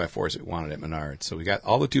the 2x4s that we wanted at Menards. So we got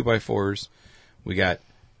all the 2x4s. We got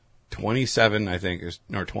 27, I think,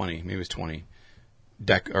 or 20, maybe it was 20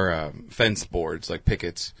 fence boards, like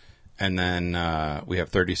pickets. And then we have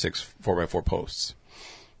 36 4x4 posts.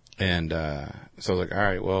 And so I was like, all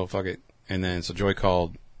right, well, fuck it. And then so Joy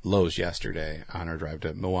called Lowe's yesterday on our drive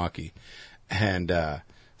to Milwaukee and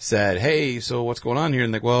said, hey, so what's going on here?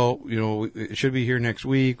 And like, well, it should be here next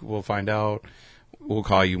week. We'll find out. We'll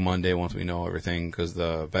call you Monday once we know everything because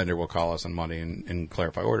the vendor will call us on Monday and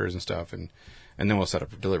clarify orders and stuff. And then we'll set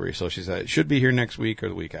up for delivery. So she said it should be here next week or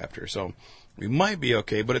the week after. So we might be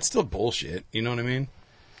okay, but it's still bullshit. You know what I mean?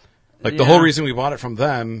 Like the whole reason we bought it from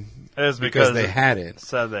them is because they had it.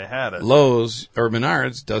 Said they had it. Lowe's or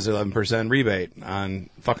Menards does 11% rebate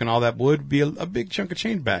on fucking all that would be a big chunk of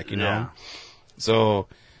change back, you know? Yeah. So,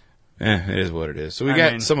 it is what it is. So we I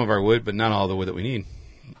got mean- some of our wood, but not all the wood that we need.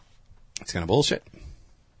 It's kind of bullshit.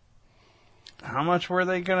 How much were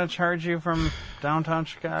they going to charge you from downtown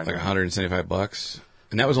Chicago? Like $175,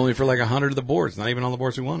 and that was only for like 100 of the boards. Not even all the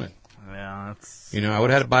boards we wanted. Yeah, that's... You know, I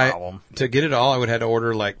would have had to buy problem. to get it all. I would have had to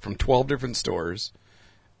order like from 12 different stores,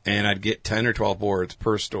 and I'd get 10 or 12 boards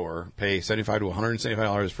per store. Pay $75 to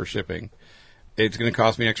 $175 for shipping. It's going to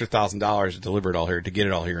cost me an extra $1,000 to deliver it all here to get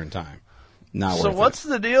it all here in time. Not So worth what's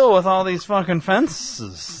the deal with all these fucking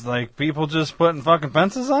fences? Like, people just putting fucking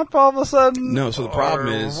fences up all of a sudden? No, so the problem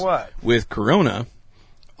Or is what? with Corona,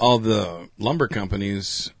 all the lumber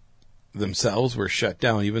companies themselves were shut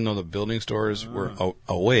down, even though the building stores were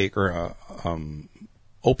awake or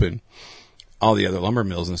open. All the other lumber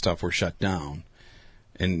mills and stuff were shut down,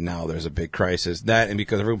 and now there's a big crisis. That and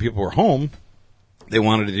because people were home, they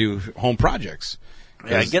wanted to do home projects.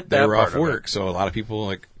 Yeah, I get they that were part off of work, so a lot of people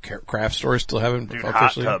like craft stores still haven't Dude, hot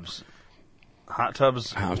officially. tubs. Hot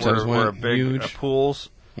tubs Hot were went big huge. pools.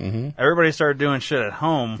 Mm-hmm. Everybody started doing shit at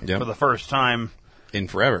home Yep. for the first time In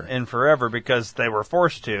forever. in forever because they were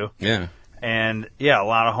forced to. Yeah. And, yeah, a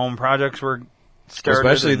lot of home projects were started.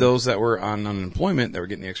 Especially and- those that were on unemployment that were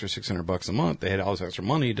getting the extra $600 a month. They had all this extra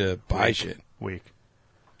money to buy shit. Week.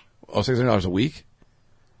 Oh, $600 a week?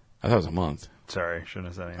 I thought it was a month. Sorry, shouldn't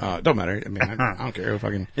have said anything. It don't matter. I mean, I don't care if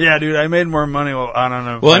I can. Yeah, dude, I made more money on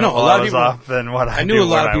unemployment Well, I know a while lot I of was people. off than what I knew do a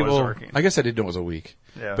lot when of I was people. working. I guess I did know it was a week.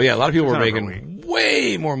 Yeah. But yeah, a lot of people were $600 a making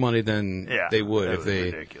way more money than Yeah, they would that if was they.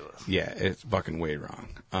 ridiculous. Yeah, it's fucking way wrong.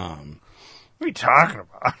 What are you talking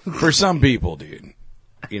about? For some people, dude.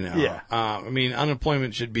 You know. Yeah. I mean,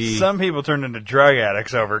 unemployment should be. Some people turned into drug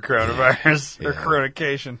addicts over coronavirus or Yeah.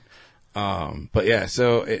 coronation. But yeah,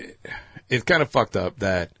 so it's kind of fucked up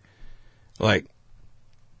that, like,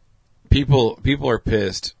 people are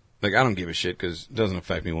pissed. Like, I don't give a shit because it doesn't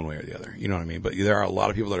affect me one way or the other. You know what I mean? But there are a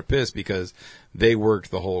lot of people that are pissed because they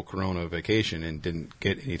worked the whole Corona vacation and didn't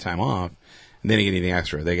get any time off. And they didn't get anything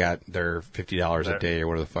extra. They got their $50 a day or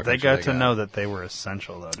whatever the fuck. They shit got to know that they were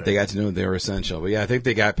essential, though. Dude. They got to know they were essential. But yeah, I think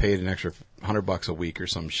they got paid an extra $100 a week or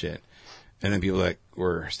some shit. And then people that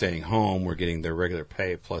were staying home were getting their regular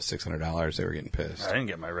pay plus $600. They were getting pissed. I didn't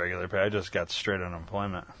get my regular pay. I just got straight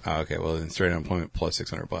unemployment. Oh, okay, well then straight unemployment plus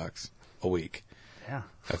 $600 a week. Yeah.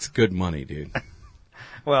 That's good money, dude.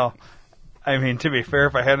 Well, I mean, to be fair,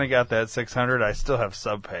 if I hadn't got that 600, I still have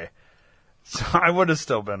sub pay, so I would have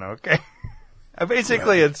still been okay.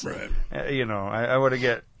 Basically, it's you know, I would have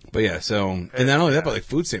get. But yeah, so and not only that, but like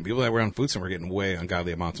food stamp people that were on food stamp were getting way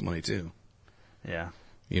ungodly amounts of money too. Yeah.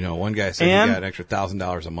 You know, one guy said And he got an extra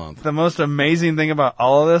 $1,000 a month. The most amazing thing about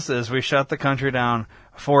all of this is we shut the country down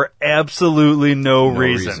for absolutely no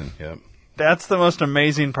reason. Yep. That's the most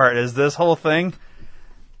amazing part. Is this whole thing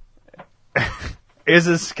is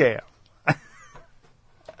a scam.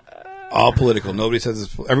 All political. Nobody says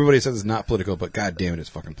it's. Everybody says it's not political, but god damn it, it's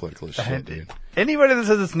fucking political as shit, dude. Anybody that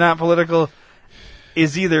says it's not political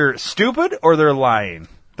is either stupid or they're lying.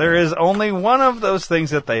 There is only one of those things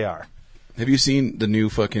that they are. Have you seen the new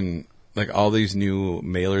fucking like all these new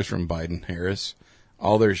mailers from Biden Harris?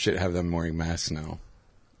 All their shit have them wearing masks now.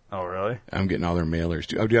 Oh, really? I'm getting all their mailers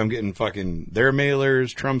too. I'm getting fucking their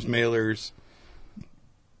mailers, Trump's mailers.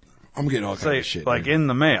 I'm getting all kinds of shit. Like dude. in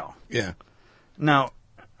the mail. Yeah. Now,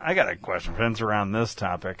 I got a question, Vince, around this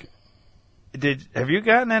topic. Have you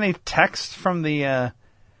gotten any text from the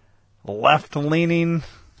left-leaning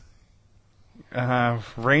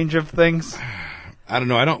range of things? I don't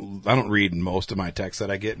know. I don't read most of my texts that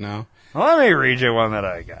I get now. Well, let me read you one that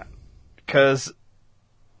I got, because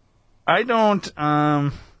I don't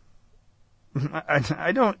I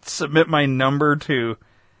don't submit my number to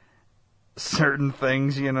certain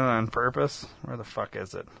things, you know, on purpose. Where the fuck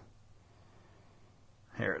is it?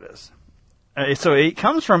 Here it is. So it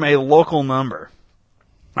comes from a local number.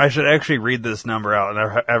 I should actually read this number out,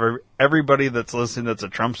 and everybody that's listening that's a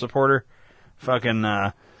Trump supporter,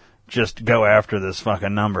 fucking just go after this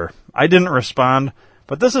fucking number. I didn't respond,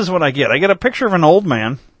 but this is what I get. I get a picture of an old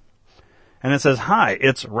man, and it says, "Hi,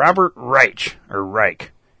 it's Robert Reich, or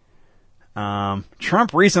Reich.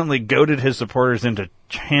 Trump recently goaded his supporters into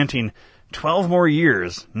chanting 12 more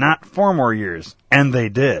years, not 4 more years, and they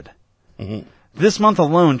did. Mm-hmm. This month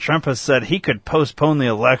alone, Trump has said he could postpone the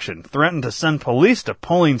election, threatened to send police to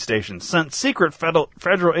polling stations, sent secret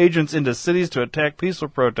federal agents into cities to attack peaceful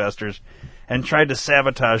protesters, and tried to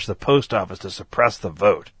sabotage the post office to suppress the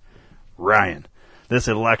vote. Ryan, this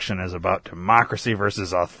election is about democracy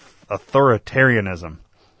versus authoritarianism.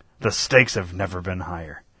 The stakes have never been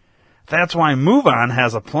higher. That's why MoveOn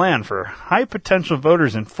has a plan for high-potential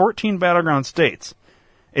voters in 14 battleground states.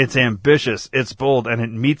 It's ambitious, it's bold, and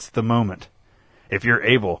it meets the moment. If you're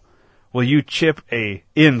able, will you chip in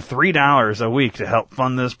 $3 a week to help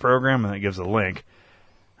fund this program? And it gives a link.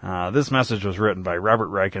 This message was written by Robert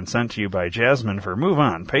Reich and sent to you by Jasmine for Move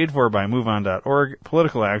On, paid for by MoveOn.org,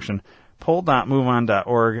 political action,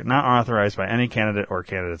 poll.moveon.org, not authorized by any candidate or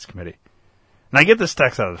candidates committee. And I get this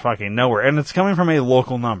text out of fucking nowhere, and it's coming from a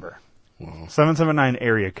local number. Wow. 779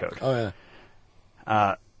 area code. Oh,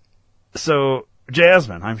 yeah. So,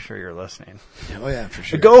 Jasmine, I'm sure you're listening. Oh, yeah, for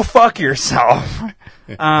sure. Go fuck yourself.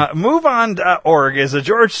 MoveOn.org is a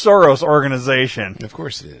George Soros organization. Of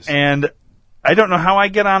course it is. And I don't know how I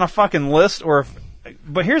get on a fucking list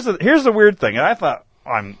but here's the weird thing. And I thought,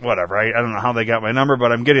 whatever. I don't know how they got my number,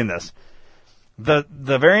 but I'm getting this. The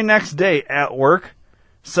very next day at work,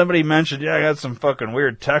 somebody mentioned, I got some fucking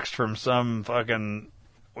weird text from some fucking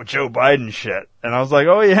Joe Biden shit. And I was like,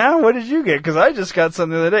 oh yeah? What did you get? Because I just got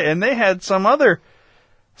something the other day. And they had somebody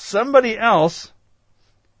else,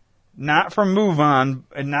 not from Move On,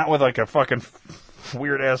 and not with like a fucking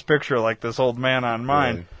weird ass picture like this old man on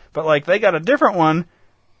mine. Right. But, like, they got a different one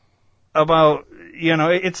about,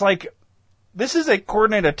 it's like, this is a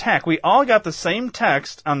coordinated attack. We all got the same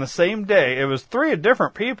text on the same day. It was 3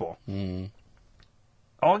 different people. Mm.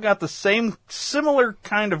 All got the same, similar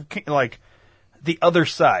kind of, like, the other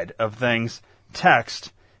side of things,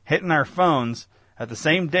 text, hitting our phones at the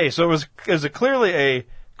same day. So it was clearly a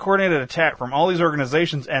coordinated attack from all these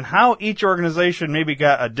organizations, and how each organization maybe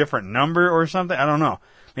got a different number or something, I don't know.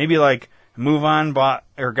 Maybe, like, Move On got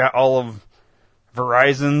all of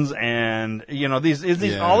Verizon's and,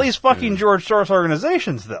 all these fucking George Soros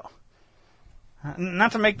organizations, though.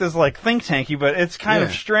 Not to make this, like, think tanky, but it's kind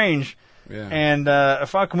of strange. Yeah. And,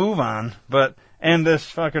 fuck Move On, and this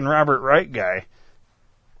fucking Robert Reich guy.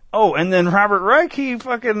 Oh, and then Robert Reich, he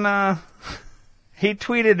fucking, he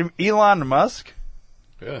tweeted Elon Musk.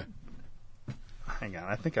 Yeah. Hang on,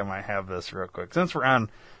 I think I might have this real quick. Since we're on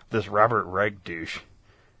this Robert Reich douche.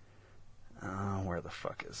 Where the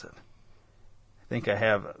fuck is it? I think I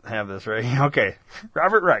have this right here. Okay.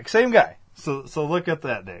 Robert Reich, same guy. So look at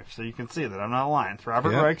that, Dave. So you can see that I'm not lying. It's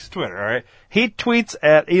Robert Reich's Twitter, all right? He tweets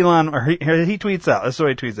at Elon, or he tweets out. That's the way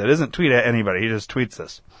he tweets it. He doesn't tweet at anybody. He just tweets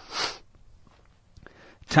this.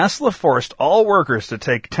 Tesla forced all workers to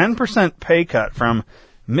take 10% pay cut from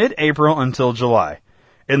mid-April until July.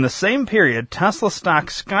 In the same period, Tesla stock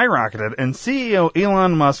skyrocketed and CEO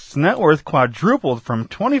Elon Musk's net worth quadrupled from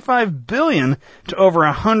 $25 billion to over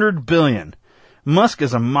 $100 billion. Musk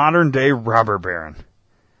is a modern-day robber baron.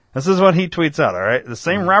 This is what he tweets out, all right? The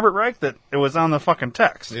same Robert Reich that it was on the fucking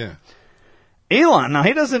text. Yeah. Elon, now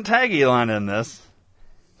he doesn't tag Elon in this,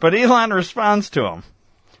 but Elon responds to him.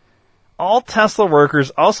 All Tesla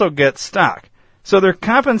workers also get stock, so their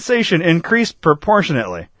compensation increased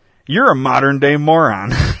proportionately. You're a modern-day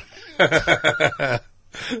moron.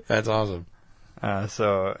 That's awesome.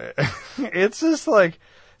 So it's just like,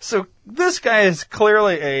 so this guy is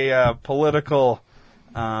clearly a political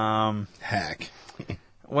hack.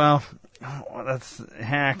 Well, that's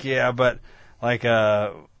hack, yeah, but like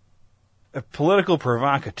a political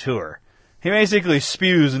provocateur. He basically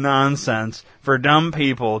spews nonsense for dumb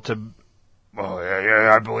people to. Oh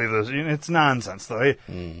yeah, I believe this. It's nonsense, though.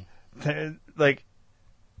 Like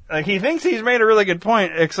he thinks he's made a really good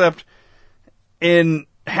point, except in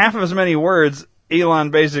half of as many words,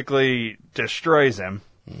 Elon basically destroys him.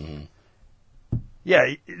 Mm.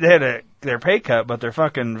 Yeah, they had their pay cut, but their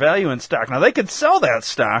fucking value in stock. Now, they could sell that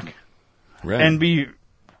stock and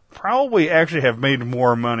probably actually have made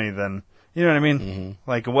more money than, you know what I mean? Mm-hmm.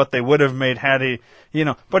 Like what they would have made had he,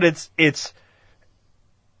 but it's,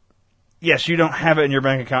 yes, you don't have it in your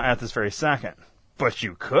bank account at this very second, but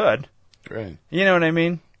you could. Right. You know what I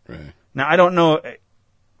mean? Right. Now, I don't know,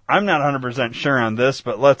 I'm not 100% sure on this,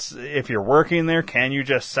 but if you're working there, can you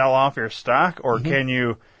just sell off your stock, or do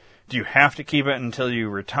you have to keep it until you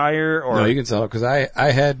retire? Or no, you can sell it, because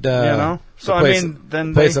I had, so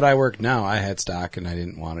the place that I work now, I had stock and I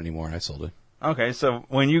didn't want it anymore and I sold it. Okay, so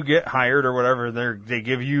when you get hired or whatever, they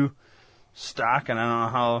give you stock, and I don't know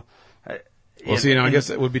how. I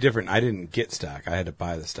guess it would be different. I didn't get stock. I had to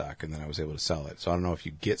buy the stock, and then I was able to sell it. So I don't know if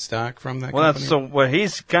you get stock from that company. Well,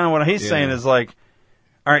 what he's saying is like,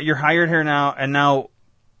 all right, you're hired here now, and now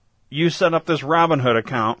you set up this Robinhood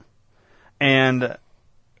account, and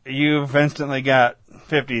you've instantly got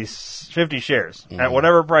 50 shares. Mm-hmm. At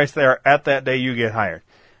whatever price they are at that day, you get hired.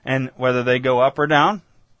 And whether they go up or down,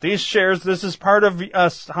 these shares, this is part of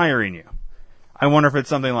us hiring you. I wonder if it's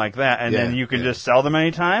something like that, and then you can just sell them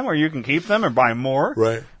anytime, or you can keep them or buy more,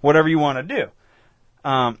 right? Whatever you want to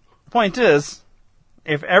do. Point is,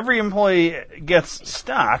 if every employee gets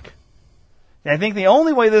stock, I think the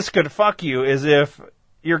only way this could fuck you is if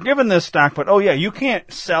you're given this stock, but you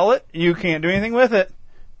can't sell it, you can't do anything with it,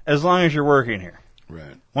 as long as you're working here.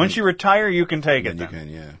 Right. Once you retire, you can take it. Then you can,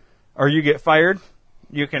 yeah. Or you get fired,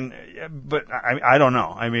 you can. But I don't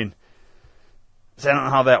know. I mean, I don't know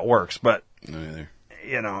how that works, but No either.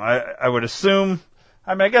 I would assume.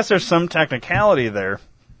 I mean, I guess there's some technicality there,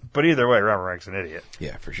 but either way, Robert Reich's an idiot.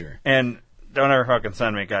 Yeah, for sure. And don't ever fucking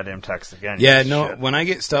send me a goddamn text again. Yeah, no. Shit. When I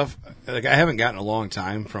get stuff, like I haven't gotten a long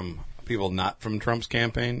time from people not from Trump's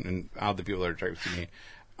campaign, and all the people that are texting me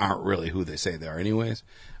aren't really who they say they are, anyways.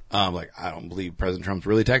 Like I don't believe President Trump's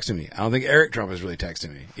really texting me. I don't think Eric Trump is really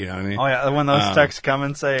texting me. You know what I mean? Oh yeah, when those texts come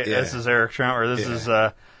and say yeah. this is Eric Trump or this is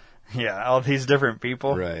all these different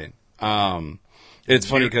people. Right. It's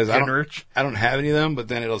funny because I don't have any of them, but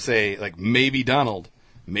then it'll say like maybe Donald,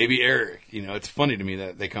 maybe Eric. It's funny to me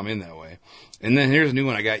that they come in that way. And then here's a new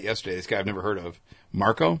one I got yesterday. This guy I've never heard of,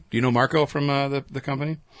 Marco. Do you know Marco from the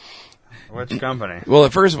company? Which company? Well,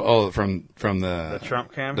 first of all, from the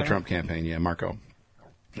Trump campaign. The Trump campaign, yeah, Marco.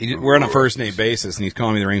 We're on a first name basis, and he's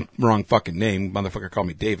calling me the wrong fucking name. Motherfucker called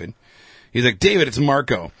me David. He's like, David, it's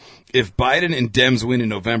Marco. If Biden and Dems win in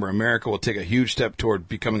November, America will take a huge step toward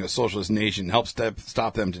becoming a socialist nation. Help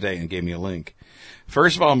stop them today, and gave me a link.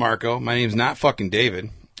 First of all, Marco, my name's not fucking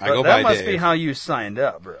David. I go by Dave. That must be how you signed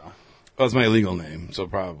up, bro. Oh, it's my legal name, so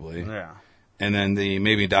probably. Yeah. And then the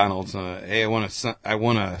maybe Donald's. Hey, I want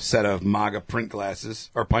a set of MAGA print glasses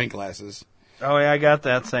or pint glasses. Oh yeah, I got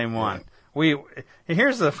that same one.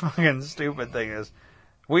 Here's the fucking stupid thing is,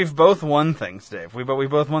 we've both won things, Dave. We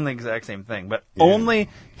both won the exact same thing, but only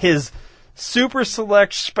his super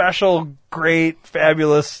select, special, great,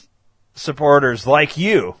 fabulous supporters like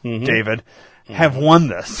you, David, have won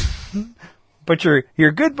this. But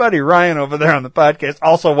your good buddy Ryan over there on the podcast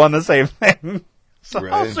also won the same thing. So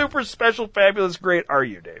how super special, fabulous, great are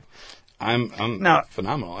you, Dave? I'm now,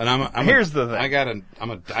 phenomenal, and here's the thing.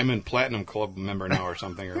 I'm a Diamond Platinum Club member now, or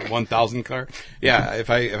something, or 1,000 card. Yeah,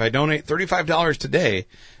 if I donate $35 today,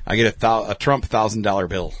 I get a Trump $1,000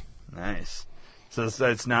 bill. Nice. So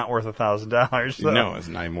it's not worth $1,000. So. No, it's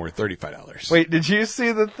not even worth $35. Wait, did you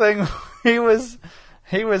see the thing? He was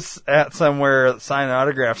at somewhere signing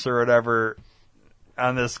autographs or whatever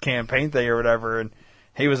on this campaign thing or whatever, and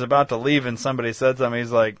he was about to leave, and somebody said something.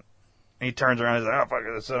 He's like, he turns around, he's like, oh fuck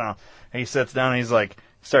it, sit down. And he sits down, and he's like,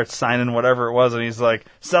 starts signing whatever it was, and he's like,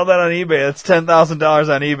 sell that on eBay. That's $10,000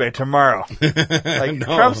 on eBay tomorrow. Like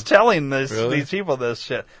No. Trump's telling Really? these people this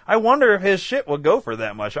shit. I wonder if his shit would go for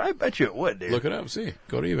that much. I bet you it would, dude. Look it up. See,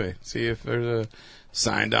 go to eBay. See if there's a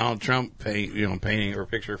signed Donald Trump painting or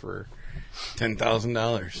picture for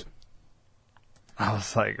 $10,000. I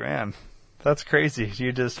was like, man, that's crazy.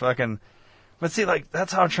 You just fucking. But see, like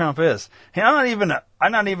that's how Trump is. Hey, I'm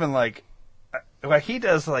not even like he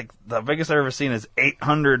does. Like the biggest I've ever seen is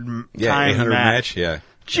 800 times 800 match. Yeah.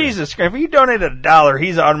 Jesus Christ! If you donate $1,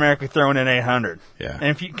 he's automatically throwing in 800. Yeah.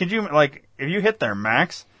 And if you hit their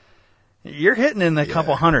max, you're hitting in the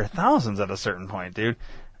couple hundred thousands at a certain point, dude.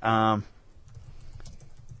 Let's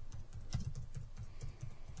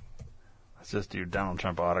just do Donald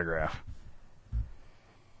Trump autograph.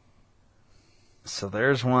 So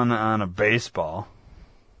there's one on a baseball.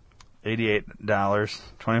 $88,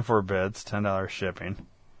 24 bids, $10 shipping.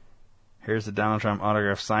 Here's the Donald Trump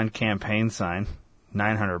autograph signed campaign sign,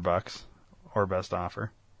 $900 or best offer.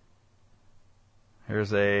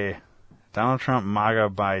 Here's a Donald Trump MAGA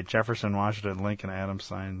by Jefferson, Washington, Lincoln, Adams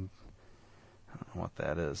signed. I don't know what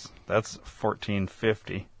that is. That's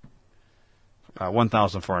 $1,450.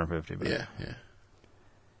 $1,450.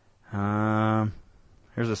 Yeah.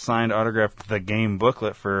 Here's a signed autographed The Game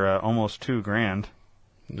booklet for almost $2,000.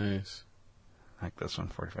 Nice. Like this one,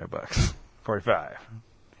 $45. 45.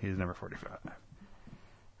 He's never 45.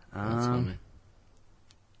 That's funny.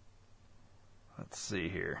 Let's see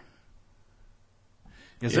here.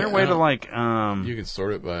 Is there a way to like? You can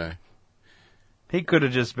sort it by. He could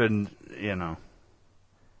have just been,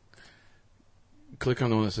 Click on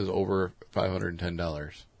the one that says over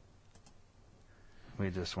 $510. We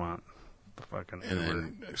just want the fucking. And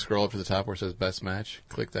then scroll up to the top where it says best match.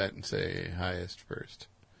 Click that and say highest first.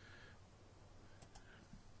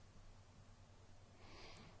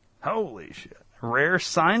 Holy shit. Rare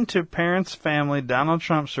signed to parents' family, Donald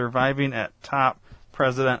Trump surviving at top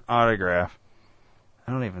president autograph.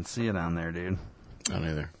 I don't even see it on there, dude. I don't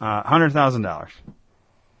either. $100,000.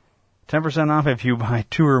 10% off if you buy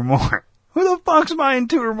 2 or more. Who the fuck's buying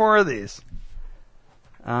 2 or more of these?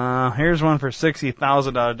 Here's one for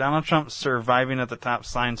 $60,000. Donald Trump surviving at the top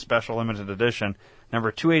signed special limited edition.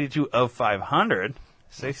 Number 282 of 500.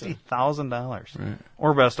 $60,000. Right.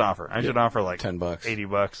 Or best offer. I should offer like $10.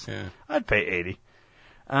 $80. Yeah. I'd pay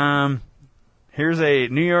 $80. Here's a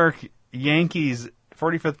New York Yankees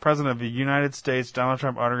 45th President of the United States, Donald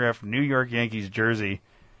Trump autographed New York Yankees jersey.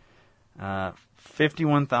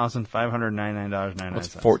 $51,599.99.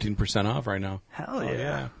 That's 14% off right now. Hell yeah.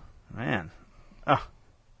 Yeah. Man. Oh.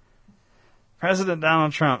 President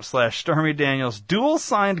Donald Trump / Stormy Daniels dual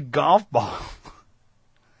signed golf ball.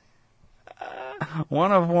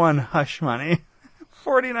 1 of 1 hush money.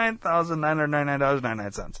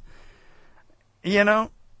 $49,999.99. You know,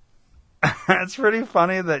 it's pretty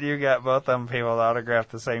funny that you got both them people to autograph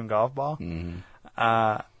the same golf ball. Mm-hmm.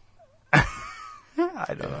 I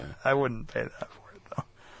don't know. I wouldn't pay that for it, though.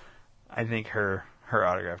 I think her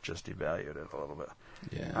autograph just devalued it a little bit.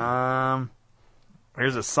 Yeah.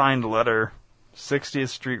 Here's a signed letter. 60th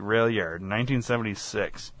Street Rail Yard,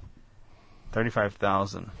 1976.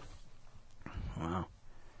 $35,000. Wow.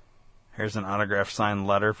 Here's an autographed signed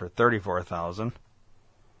letter for $34,000.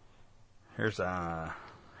 Here's a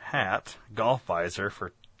hat, golf visor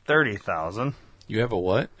for $30,000. You have a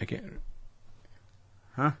what? I can't.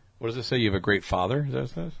 Huh? What does it say? You have a great father? Is that what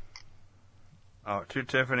it says? Oh, to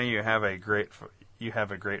Tiffany, you have a great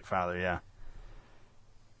father. Yeah.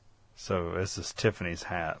 So this is Tiffany's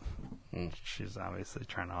hat. She's obviously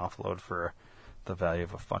trying to offload for the value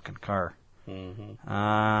of a fucking car.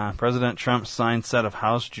 Mm-hmm. President Trump signed set of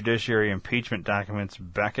House Judiciary impeachment documents,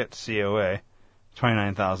 Beckett COA,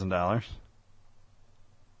 $29,000.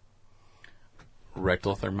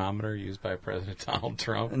 Rectal thermometer used by President Donald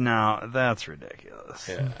Trump. No, that's ridiculous.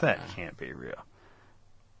 Yeah. That can't be real.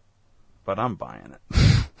 But I'm buying it.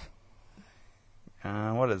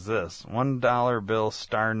 What is this? $1 bill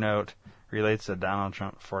star note relates to Donald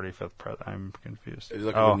Trump 45th president. I'm confused. Are you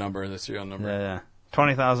looking at the number, the serial number? Yeah.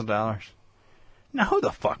 $20,000. Now, who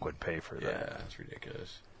the fuck would pay for that? Yeah, that's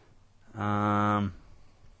ridiculous.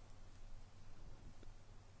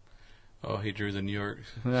 Oh, he drew the New York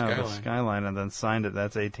skyline. The skyline and then signed it.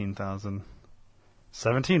 That's $18,000.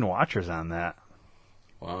 17 watchers on that.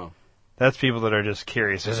 Wow. That's people that are just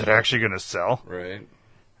curious. Is it actually going to sell? Right.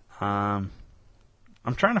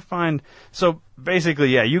 I'm trying to find... So, basically,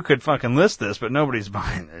 yeah, you could fucking list this, but nobody's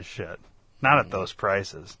buying this shit. Not at those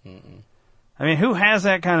prices. Mm-mm. I mean, who has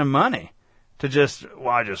that kind of money to just... Well,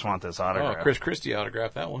 I just want this autograph. Oh, Chris Christie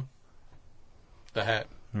autographed that one. The hat.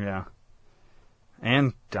 Yeah.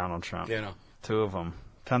 And Donald Trump. You know. 2 of them.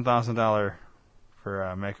 $10,000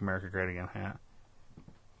 for Make America Great Again hat.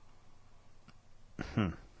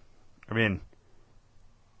 I mean...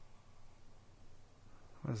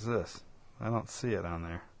 What is this? I don't see it on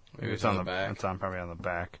there. Maybe it's on the back. It's probably on the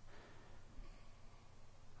back.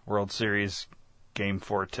 World Series Game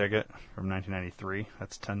 4 ticket from 1993.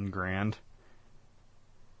 That's $10,000.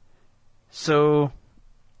 So,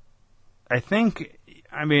 I think,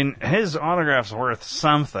 I mean, his autograph's worth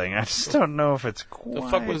something. I just don't know if it's quite... The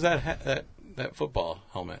fuck was that football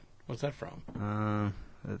helmet? What's that from?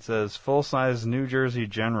 It says full-size New Jersey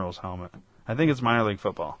Generals helmet. I think it's minor league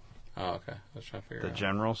football. Oh, okay. Let's try to figure it out. The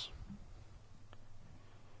Generals.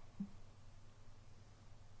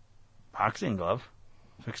 Boxing glove,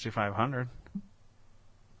 $6,500,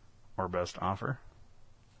 or best offer.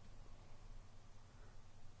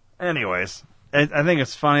 Anyways, I think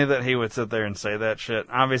it's funny that he would sit there and say that shit.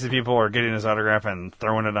 Obviously, people are getting his autograph and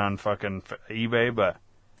throwing it on fucking eBay, but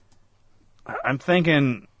I'm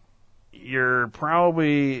thinking you're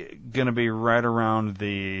probably going to be right around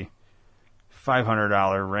the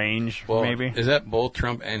 $500 range, maybe. Is that both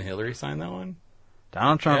Trump and Hillary signed that one?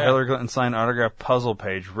 Donald Trump, Hillary Clinton signed autograph puzzle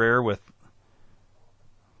page, rare with...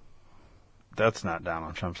 That's not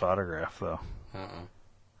Donald Trump's autograph, though.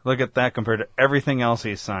 Look at that compared to everything else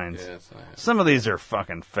he signs. Yeah, some of these are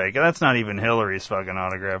fucking fake. That's not even Hillary's fucking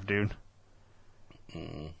autograph, dude.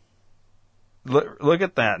 Look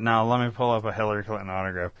at that. Now, let me pull up a Hillary Clinton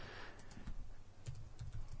autograph.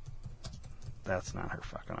 That's not her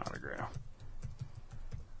fucking autograph.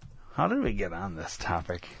 How did we get on this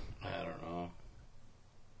topic? I don't know.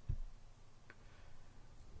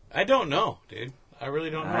 I don't know, dude. I really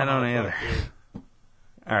don't know. I don't either.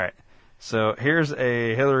 All right. So here's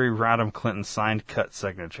a Hillary Rodham Clinton signed cut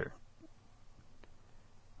signature.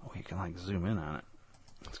 Oh, you can like zoom in on it.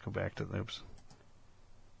 Let's go back to the oops.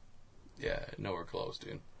 Yeah, nowhere close,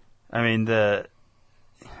 dude. I mean, the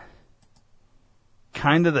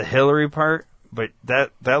kind of the Hillary part, but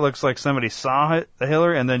that looks like somebody saw it, the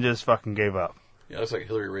Hillary, and then just fucking gave up. Yeah, it looks like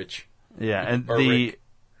Hillary Rich. Yeah, and or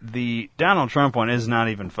the Donald Trump one is not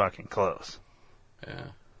even fucking close. Yeah.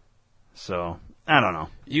 So, I don't know.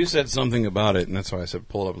 You said something about it, and that's why I said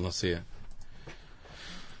pull it up and let's see it.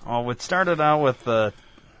 Well, it started out with the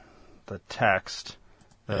text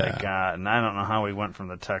that I got, and I don't know how we went from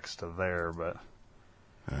the text to there, but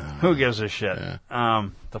Who gives a shit? Yeah.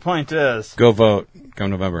 The point is, Go vote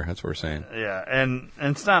come November. That's what we're saying. yeah,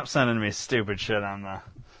 and stop sending me stupid shit on the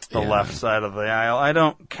Yeah. left side of the aisle. I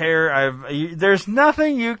don't care. There's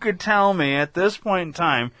nothing you could tell me at this point in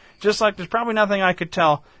time, just like there's probably nothing I could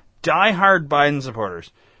tell diehard Biden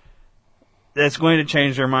supporters that's going to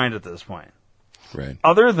change their mind at this point. Right.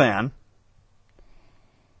 Other than,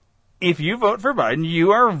 if you vote for Biden,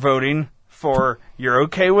 you are voting for, you're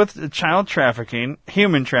okay with child trafficking,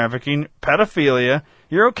 human trafficking, pedophilia.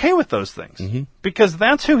 You're okay with those things. Mm-hmm. Because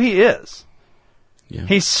that's who he is. Yeah.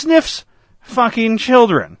 He sniffs fucking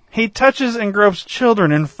children. He touches and gropes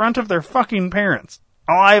children in front of their fucking parents,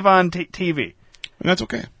 live on TV. And that's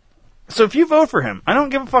okay. So if you vote for him, I don't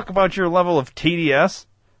give a fuck about your level of TDS.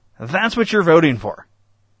 That's what you're voting for.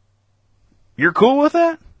 You're cool with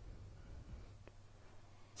that?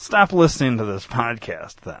 Stop listening to this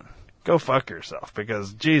podcast then. Go fuck yourself,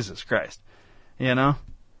 because Jesus Christ. You know?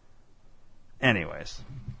 Anyways.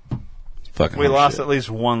 Fucking We lost shit. at least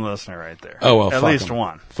one listener right there. Oh, well, At fuck least 'em.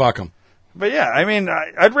 one. Fuck them. But yeah, I mean,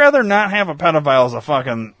 I'd rather not have a pedophile as a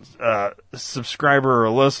fucking subscriber or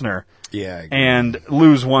listener Yeah, I agree. and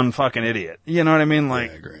lose one fucking idiot. You know what I mean? Yeah, I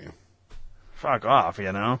Like, agree. fuck off,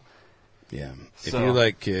 you know? Yeah. If So- you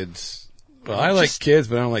like kids... Well, I like kids,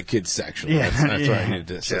 but I don't like kids sexually. Yeah, That's what I need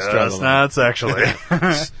to just draw the Just line. not sexually.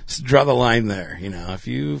 Just draw the line there. You know, if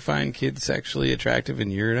you find kids sexually attractive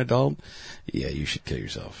and you're an adult, yeah, you should kill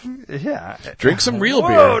yourself. Yeah. Drink some real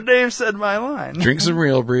Whoa, beer. Dave said my line. Drink some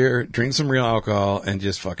real beer. Drink some real alcohol, and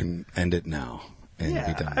just fucking end it now. And be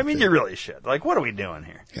Yeah, done I with mean, it. you really should. Like, what are we doing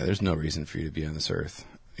here? Yeah, there's no reason for you to be on this earth.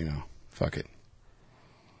 You know, fuck it.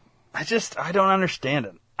 I don't understand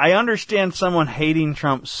it. I understand someone hating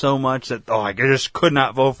Trump so much that, I just could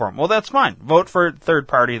not vote for him. Well, that's fine. Vote for third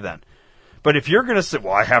party then. But if you're going to say,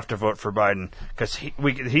 well, I have to vote for Biden because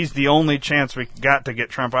he's the only chance we got to get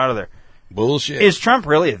Trump out of there. Bullshit. Is Trump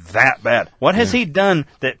really that bad? What has he done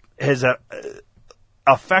that has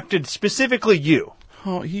affected specifically you?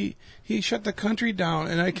 Oh, he shut the country down,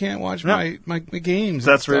 and I can't watch No. my games.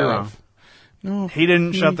 That's and really stuff. No, He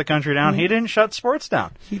didn't shut the country down. He didn't shut sports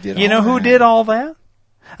down. He did You know all who that. did all that?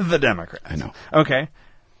 The Democrats. I know. Okay.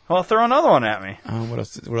 Well, throw another one at me. What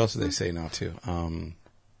else? What else do they say now too?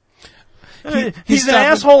 He's an stopped-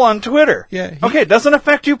 asshole on Twitter. Yeah, Okay, doesn't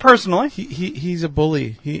affect you personally. He's a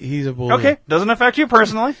bully. He's a bully. Okay, doesn't affect you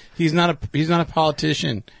personally. He's not a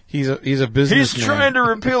politician. He's a businessman. He's trying to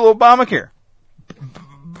repeal Obamacare,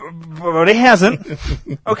 but he hasn't.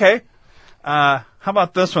 Okay. How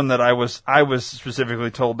about this one that I was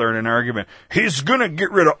specifically told during an argument? He's gonna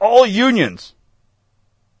get rid of all unions.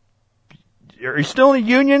 Are you still in a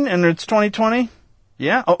union and it's 2020?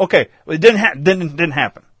 Yeah. Oh, okay. Well, it didn't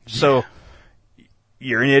happen. So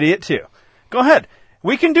you're an idiot too. Go ahead.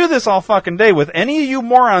 We can do this all fucking day with any of you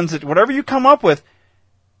morons that whatever you come up with.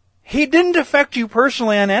 He didn't affect you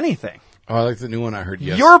personally on anything. Oh, I like the new one I heard.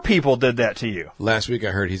 Yes. Your people did that to you. Last week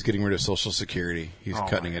I heard he's getting rid of Social Security. He's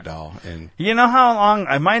cutting it all, and You know how long,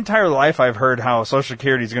 my entire life I've heard how Social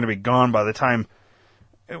Security is going to be gone by the time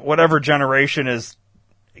whatever generation is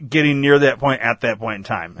getting near that point at that point in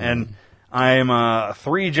time. And I'm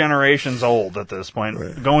 3 generations old at this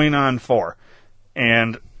point, going on 4.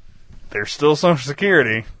 And there's still Social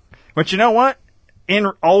Security. But you know what? In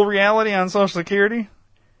all reality on Social Security,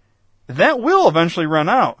 that will eventually run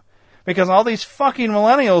out. Because all these fucking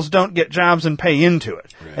millennials don't get jobs and pay into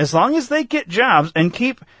it. Right. As long as they get jobs and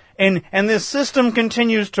and this system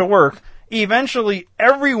continues to work, eventually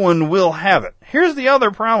everyone will have it. Here's the other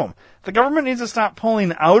problem. The government needs to stop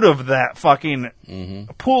pulling out of that fucking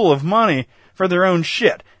pool of money for their own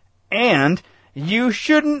shit. And you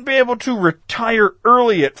shouldn't be able to retire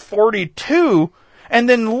early at 42 and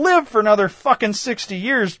then live for another fucking 60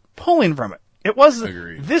 years pulling from it. It wasn't.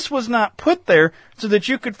 Agreed. This was not put there so that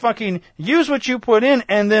you could fucking use what you put in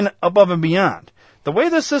and then above and beyond. The way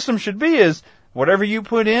the system should be is whatever you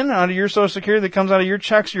put in out of your Social Security that comes out of your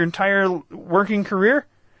checks your entire working career,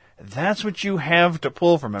 that's what you have to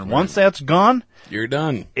pull from. And once that's gone, you're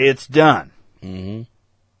done. it's done.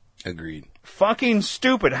 Agreed. Fucking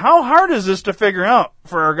stupid. How hard is this to figure out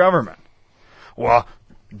for our government? Well,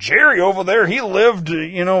 Jerry over there, he lived,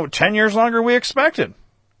 10 years longer than we expected.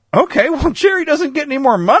 Okay, well, Jerry doesn't get any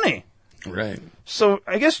more money. Right. So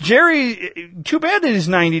I guess Jerry, too bad that he's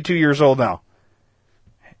 92 years old now.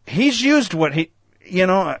 He's used what he,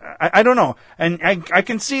 I don't know. And I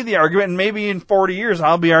can see the argument, and maybe in 40 years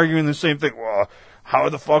I'll be arguing the same thing. Well, how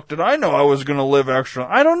the fuck did I know I was going to live extra?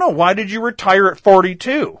 I don't know. Why did you retire at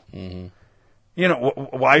 42?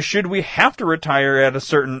 Why should we have to retire at a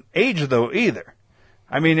certain age, though, either?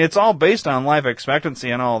 I mean, it's all based on life expectancy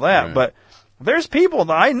and all that, Right. but There's people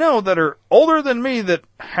that I know that are older than me that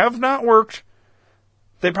have not worked.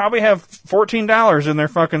 They probably have $14 in their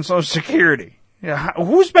fucking Social Security. Yeah,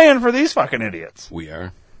 who's paying for these fucking idiots? We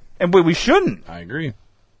are. And we shouldn't. I agree.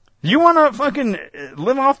 You want to fucking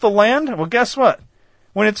live off the land? Well, guess what?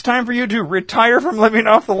 When it's time for you to retire from living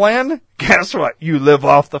off the land, guess what? You live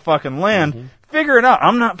off the fucking land. Mm-hmm. Figure it out.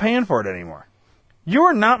 I'm not paying for it anymore. You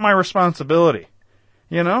are not my responsibility.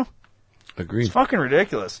 You know? Agreed. It's fucking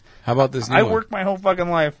ridiculous. How about this new I one? worked my whole fucking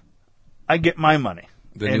life. I get my money.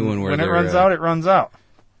 The new one where when it runs out, it runs out.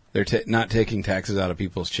 They're not taking taxes out of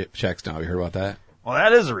people's checks now. Have you heard about that? Well,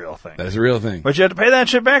 that is a real thing. That is a real thing. But you have to pay that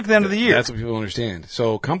shit back at the end of the year. That's what people understand.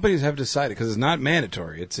 So companies have decided, because it's not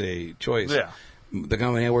mandatory, it's a choice. Yeah. The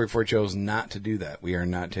company I work for chose not to do that. We are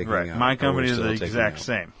not taking right. out. My company is the taking exact out.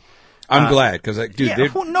 same. I'm glad, because, like, dude, yeah,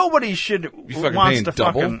 nobody wants to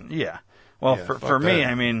double? fucking, yeah. Well, Yeah, for me,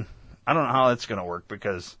 I mean, I don't know how that's going to work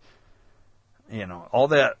because, you know, all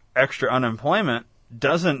that extra unemployment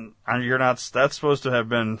doesn't, that's supposed to have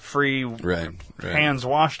been free, right. hands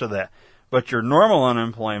washed of that. But your normal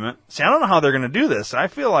unemployment, see, I don't know how they're going to do this. I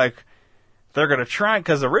feel like they're going to try,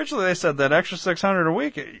 because originally they said that extra $600 a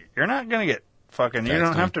week, you're not going to get fucking, you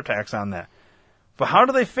don't have to tax on that. But how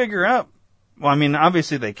do they figure out? Well, I mean,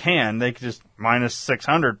 obviously they can. They could just minus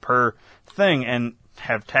 $600 per thing and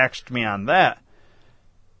have taxed me on that.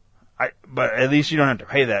 But at least you don't have to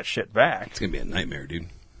pay that shit back. It's going to be a nightmare, dude.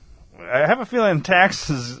 I have a feeling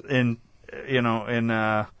taxes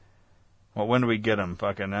when do we get them?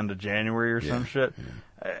 Fucking end of January or some shit? Yeah.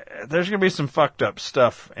 There's going to be some fucked up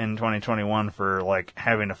stuff in 2021 for, like,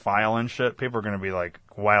 having to file and shit. People are going to be, like,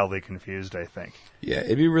 wildly confused, I think. Yeah,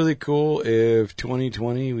 it'd be really cool if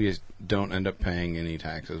 2020 we just don't end up paying any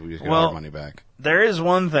taxes. We just get our money back. There is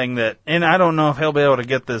one thing that, and I don't know if he'll be able to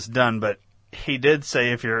get this done, but he did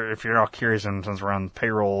say, if you're all curious, and since we're on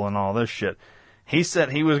payroll and all this shit, he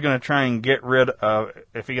said he was going to try and get rid of,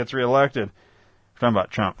 if he gets reelected, we're talking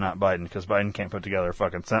about Trump, not Biden, because Biden can't put together a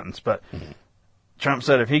fucking sentence, but Trump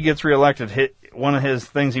said if he gets reelected, one of his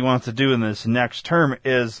things he wants to do in this next term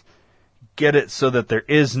is get it so that there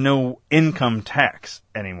is no income tax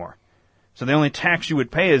anymore. So the only tax you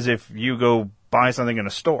would pay is if you go buy something in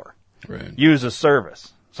a store, right. Use a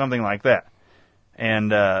service, something like that.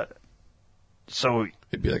 And so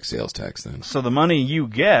it'd be like sales tax then. So the money you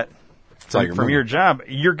get from your job,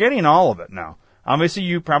 you're getting all of it now. Obviously,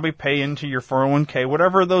 you probably pay into your 401k,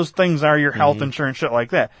 whatever those things are, your health insurance, shit like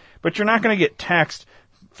that. But you're not going to get taxed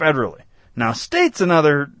federally. Now, state's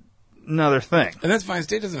another thing. And that's fine.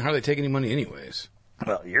 State doesn't hardly take any money anyways.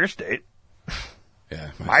 Well, your state. Yeah.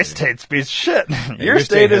 My state's piece of shit. Your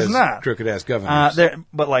state is not. Crooked-ass governors.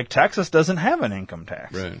 But, like, Texas doesn't have an income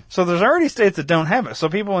tax. Right. So there's already states that don't have it. So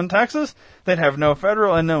people in Texas, they'd have no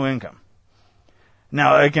federal and no income.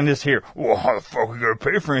 Now, I can just hear, well, how the fuck are we going to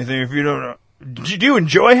pay for anything if you don't know? Do you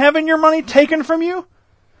enjoy having your money taken from you?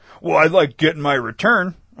 Well, I like getting my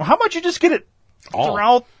return. Well, how about you just get it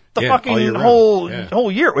throughout the fucking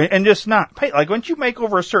whole year and just not pay? Like, once you make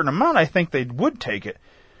over a certain amount, I think they would take it.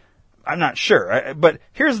 I'm not sure. But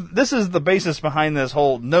this is the basis behind this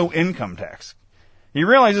whole no income tax. You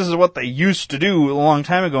realize this is what they used to do a long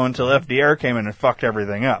time ago until FDR came in and fucked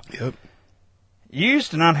everything up. Yep. You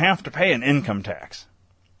used to not have to pay an income tax.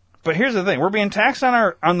 But here's the thing. We're being taxed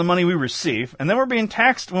on the money we receive, and then we're being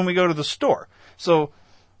taxed when we go to the store. So,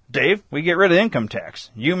 Dave, we get rid of income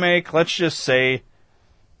tax. You make, let's just say,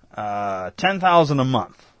 $10,000 a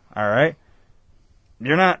month. All right?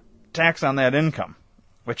 You're not taxed on that income.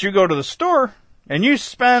 But you go to the store, and you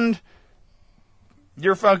spend...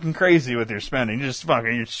 You're fucking crazy with your spending. You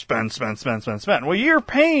spend. Well, you're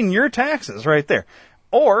paying your taxes right there.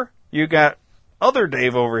 Or, you got other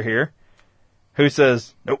Dave over here who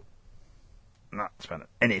says, nope. Not spending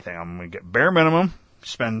anything. I'm going to get bare minimum,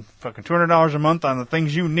 spend fucking $200 a month on the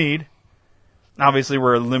things you need. Obviously,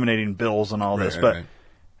 we're eliminating bills and all this, but right.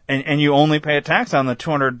 And you only pay a tax on the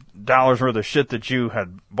 $200 worth of shit that you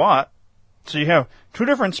had bought. So you have two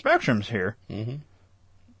different spectrums here. Mm-hmm.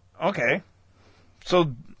 Okay.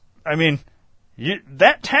 So, I mean,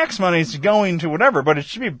 that tax money is going to whatever, but it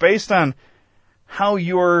should be based on how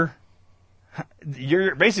your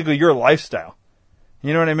basically your lifestyle.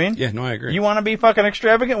 You know what I mean? Yeah, no, I agree. You want to be fucking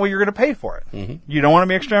extravagant? Well, you're going to pay for it. Mm-hmm. You don't want to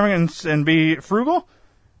be extravagant and be frugal?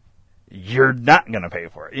 You're not going to pay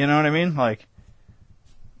for it. You know what I mean? Like,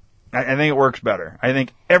 I think it works better. I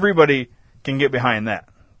think everybody can get behind that.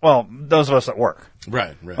 Well, those of us that work.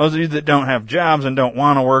 Right. Those of you that don't have jobs and don't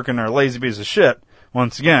want to work and are lazy pieces of shit,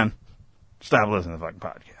 once again, stop listening to the fucking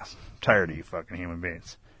podcast. I'm tired of you fucking human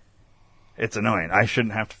beings. It's annoying. I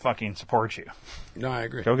shouldn't have to fucking support you. No, I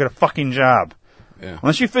agree. Go get a fucking job. Yeah.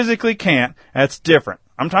 Unless you physically can't, that's different.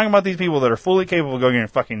 I'm talking about these people that are fully capable of going in a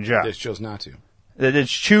fucking job. Just chose not to. That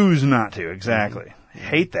just choose not to, exactly.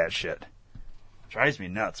 Hate that shit. Drives me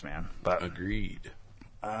nuts, man. But Agreed.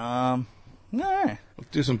 nah.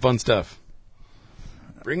 Let's do some fun stuff.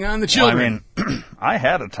 Bring on the Well, I children. mean, I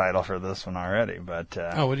had a title for this one already, but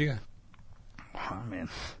What do you got? I mean,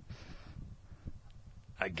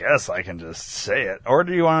 I guess I can just say it. Or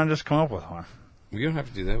do you want to just come up with one? We don't have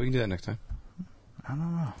to do that. We can do that next time. I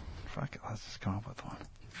don't know. Fuck it. Let's just come up with one.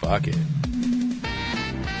 Fuck it.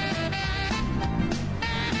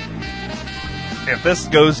 If this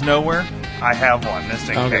goes nowhere, I have one just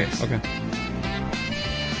in Okay. case. Okay.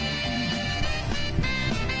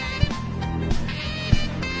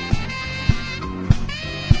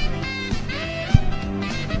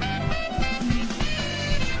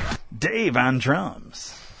 Dave on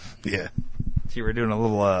drums. Yeah. You were doing a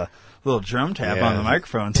little drum tap on the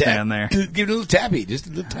microphone stand there. Give it a little tappy. Just a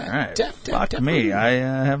little tap. All right. Tap, tap, Fuck tap. me. I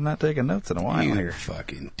have not taken notes in a while You here.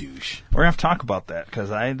 fucking douche. We're going to have to talk about that because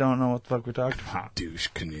I don't know what the fuck we talked about. Douche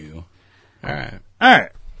canoe. All right. All right.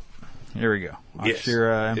 Here we go. Watch Yes.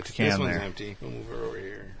 your empty This can one's there. empty. We'll move her over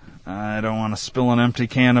here. I don't want to spill an empty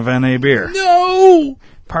can of NA beer. No!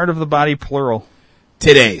 Part of the body, plural.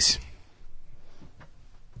 Today's.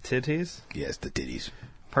 Titties? Yes, the titties.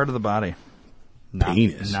 Part of the body. Not,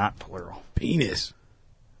 Penis. Not plural. Penis.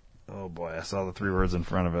 Oh boy, I saw the 3 words in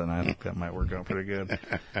front of it, and I think that might work out pretty good.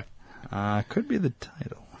 Could be the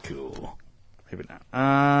title. Cool. Maybe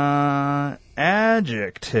not.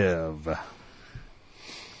 Adjective.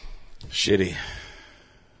 Shitty.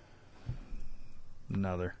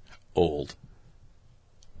 Another. Old.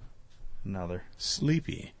 Another.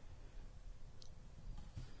 Sleepy.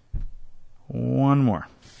 One more.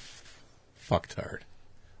 Fucktard.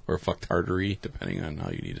 Or fucktardery, depending on how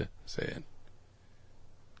you need to say it.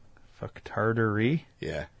 Fucktardery.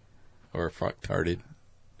 Yeah. Or fucktarded.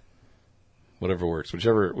 Whatever works.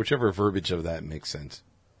 Whichever verbiage of that makes sense.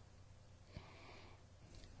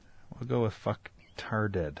 We'll go with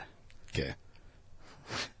fucktarded. Okay.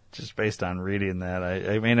 Just based on reading that.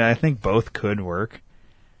 I mean, I think both could work.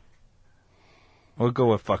 We'll go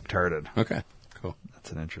with fucktarded. Okay. Cool.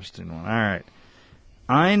 That's an interesting one. All right.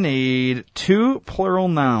 I need 2 plural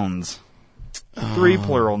nouns. 3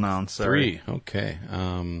 plural nouns, sorry. 3. Okay.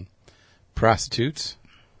 Prostitutes.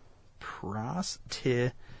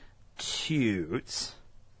 Prostitutes.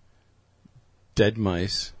 Dead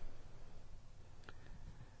mice.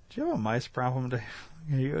 Do you have a mice problem, Dave?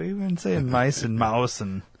 You've been saying mice and mouse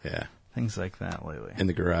and Yeah. things like that lately. In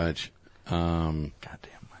the garage. Goddamn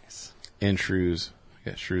mice. And shrews. I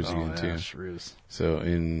got shrews Oh, again, yeah, too. shrews. So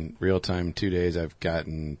in real time, 2 days, I've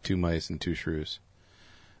gotten 2 mice and 2 shrews.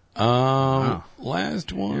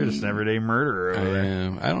 Last one. You're just an everyday murderer I over there.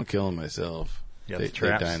 am. I don't kill them myself. You got They the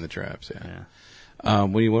traps? die in the traps, yeah. Yeah.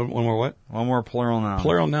 What do you want? One more what? One more plural noun.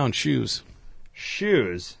 Plural noun, shoes.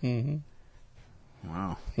 Shoes. Mm-hmm.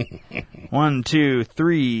 Wow. 1, 2,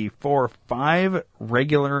 3, 4, 5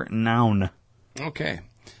 regular noun. Okay.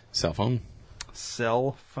 Cell phone.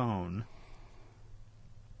 Cell phone.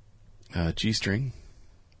 G-string.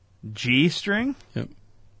 G-string? Yep.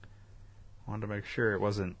 Wanted to make sure it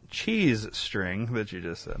wasn't cheese string that you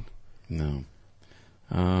just said. No.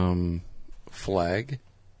 Flag.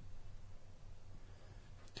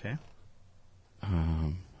 Okay.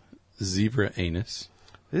 Zebra anus.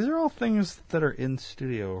 These are all things that are in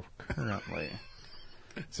studio currently.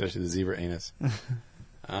 Especially the zebra anus.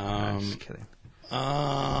 I'm just kidding.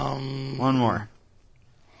 One One more.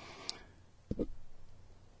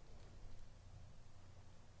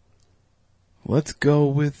 Let's go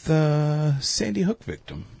with Sandy Hook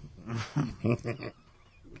victim.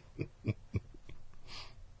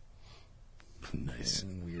 Nice.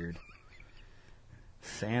 Weird.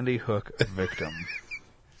 Sandy Hook victim.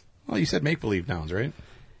 Well, you said make-believe nouns, right?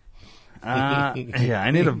 Yeah,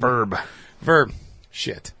 I need a verb. Verb.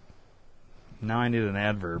 Shit. Now I need an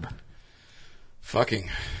adverb. Fucking.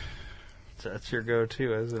 That's your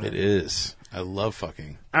go-to, isn't it? It is. I love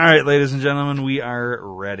fucking. All right, ladies and gentlemen, we are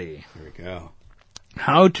ready. Here we go.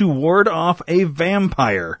 How to ward off a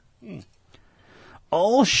vampire.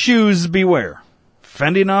 All shoes beware.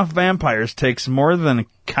 Fending off vampires takes more than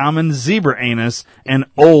common zebra anus and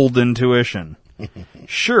old intuition.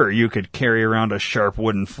 Sure, you could carry around a sharp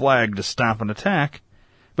wooden flag to stop an attack,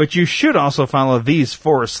 but you should also follow these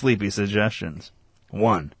 4 sleepy suggestions.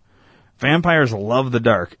 1. Vampires love the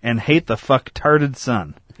dark and hate the fuck-tarded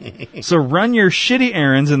sun. So run your shitty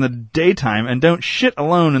errands in the daytime and don't shit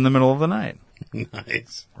alone in the middle of the night.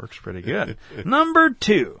 Nice. Works pretty good. Number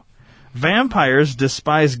 2. Vampires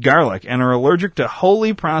despise garlic and are allergic to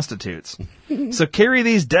holy prostitutes. So carry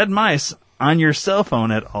these dead mice on your cell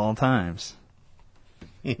phone at all times.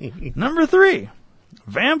 Number 3.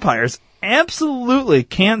 Vampires absolutely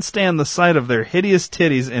can't stand the sight of their hideous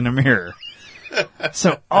titties in a mirror.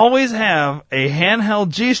 So always have a handheld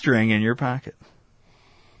G-string in your pocket.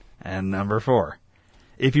 And number 4.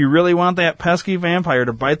 If you really want that pesky vampire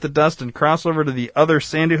to bite the dust and cross over to the other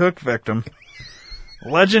Sandy Hook victim,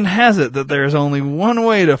 legend has it that there is only one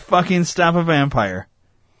way to fucking stop a vampire.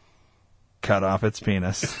 Cut off its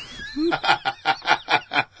penis.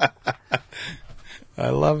 I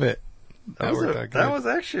love it. That was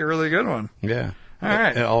actually a really good one. Yeah. All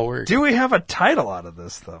right. It all works. Do we have a title out of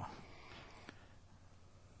this, though?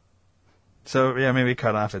 So, yeah, maybe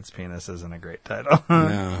Cut Off Its Penis isn't a great title.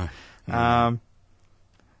 No.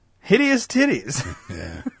 Hideous Titties.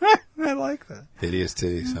 Yeah. I like that. Hideous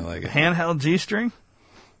titties. I like it. Handheld G-string.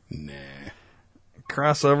 Nah.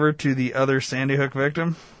 Cross over to the other Sandy Hook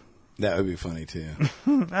victim. That would be funny, too.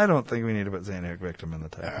 I don't think we need to put Sandy Hook victim in the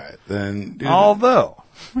title. All right, then. Dude, Although,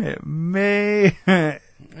 it may... it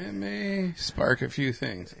may spark a few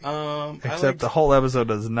things. Except the whole episode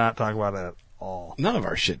does not talk about it at all. None of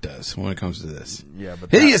our shit does when it comes to this. Yeah,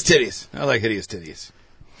 but hideous titties. I like hideous titties.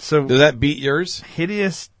 So does that beat yours?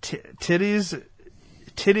 Hideous titties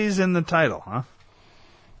in the title, huh?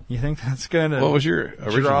 You think that's going to What was your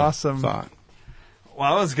original thought?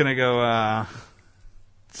 Well, I was going to go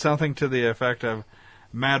something to the effect of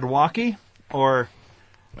Madwalkie or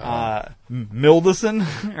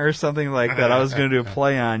Mildison or something like that. I was going to do a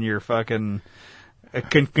play on your fucking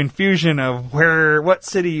confusion of what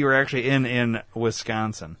city you were actually in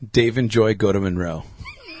Wisconsin. Dave and Joy go to Monroe.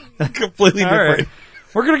 Completely different. Right.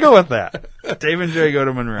 We're going to go with that. Dave and Joy go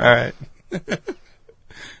to Monroe. All right.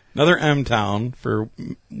 Another M town for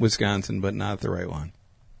Wisconsin, but not the right one.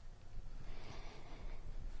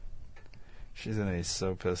 She's going to be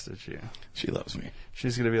so pissed at you. She loves me.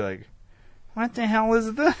 She's going to be like, what the hell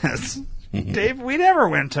is this? Dave, we never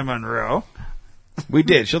went to Monroe. We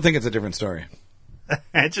did. She'll think it's a different story.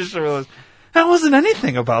 I just realized that wasn't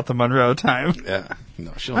anything about the Monroe time. Yeah.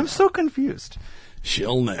 No, I'm so confused.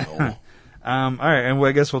 She'll know. All right, and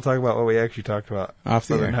I guess we'll talk about what we actually talked about. Off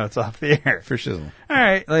the air. No, it's off the air. For shizzle. All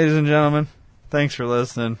right, ladies and gentlemen, thanks for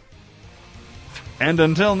listening. And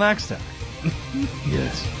until next time.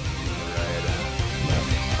 Yes.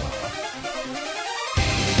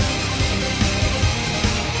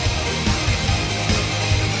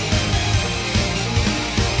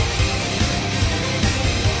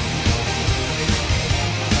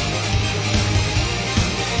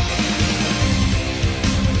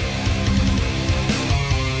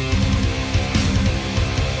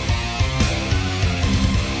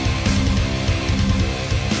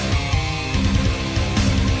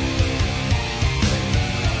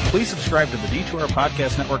 Please subscribe to the D2R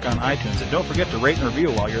Podcast Network on iTunes, and don't forget to rate and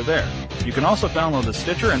review while you're there. You can also download the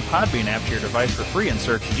Stitcher and Podbean app to your device for free and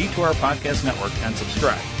search D2R Podcast Network and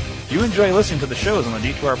subscribe. If you enjoy listening to the shows on the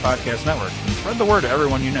D2R Podcast Network, spread the word to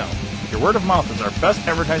everyone you know. Your word of mouth is our best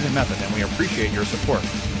advertising method, and we appreciate your support.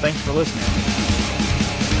 Thanks for listening.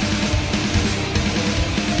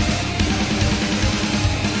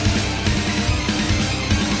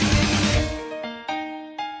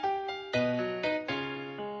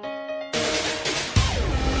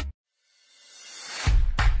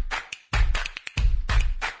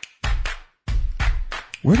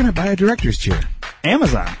 Where can I buy a director's chair?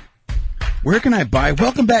 Amazon. Where can I buy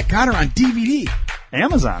Welcome Back, Kotter on DVD?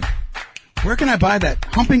 Amazon. Where can I buy that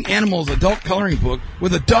Humping Animals adult coloring book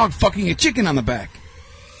with a dog fucking a chicken on the back?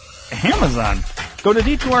 Amazon. Go to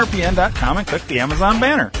D2RPN.com and click the Amazon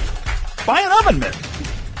banner. Buy an oven mitt.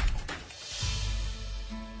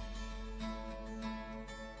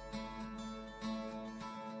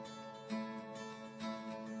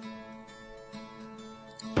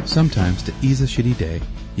 Sometimes to ease a shitty day,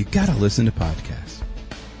 you gotta listen to podcasts.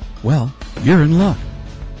 Well, you're in luck.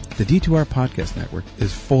 The D2R Podcast Network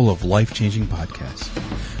is full of life-changing podcasts.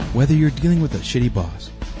 Whether you're dealing with a shitty boss,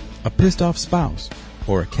 a pissed-off spouse,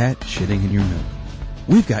 or a cat shitting in your milk,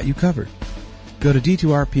 we've got you covered. Go to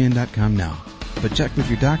D2RPN.com now, but check with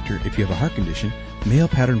your doctor if you have a heart condition, male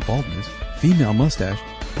pattern baldness, female mustache,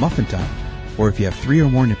 muffin top, or if you have 3 or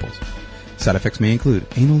more nipples. Side effects may include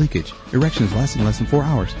anal leakage, erections lasting less than 4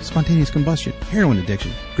 hours, spontaneous combustion, heroin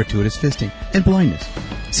addiction, gratuitous fisting, and blindness.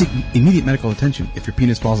 Seek immediate medical attention if your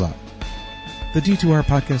penis falls out. The D2R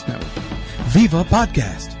Podcast Network. Viva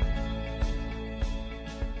Podcast!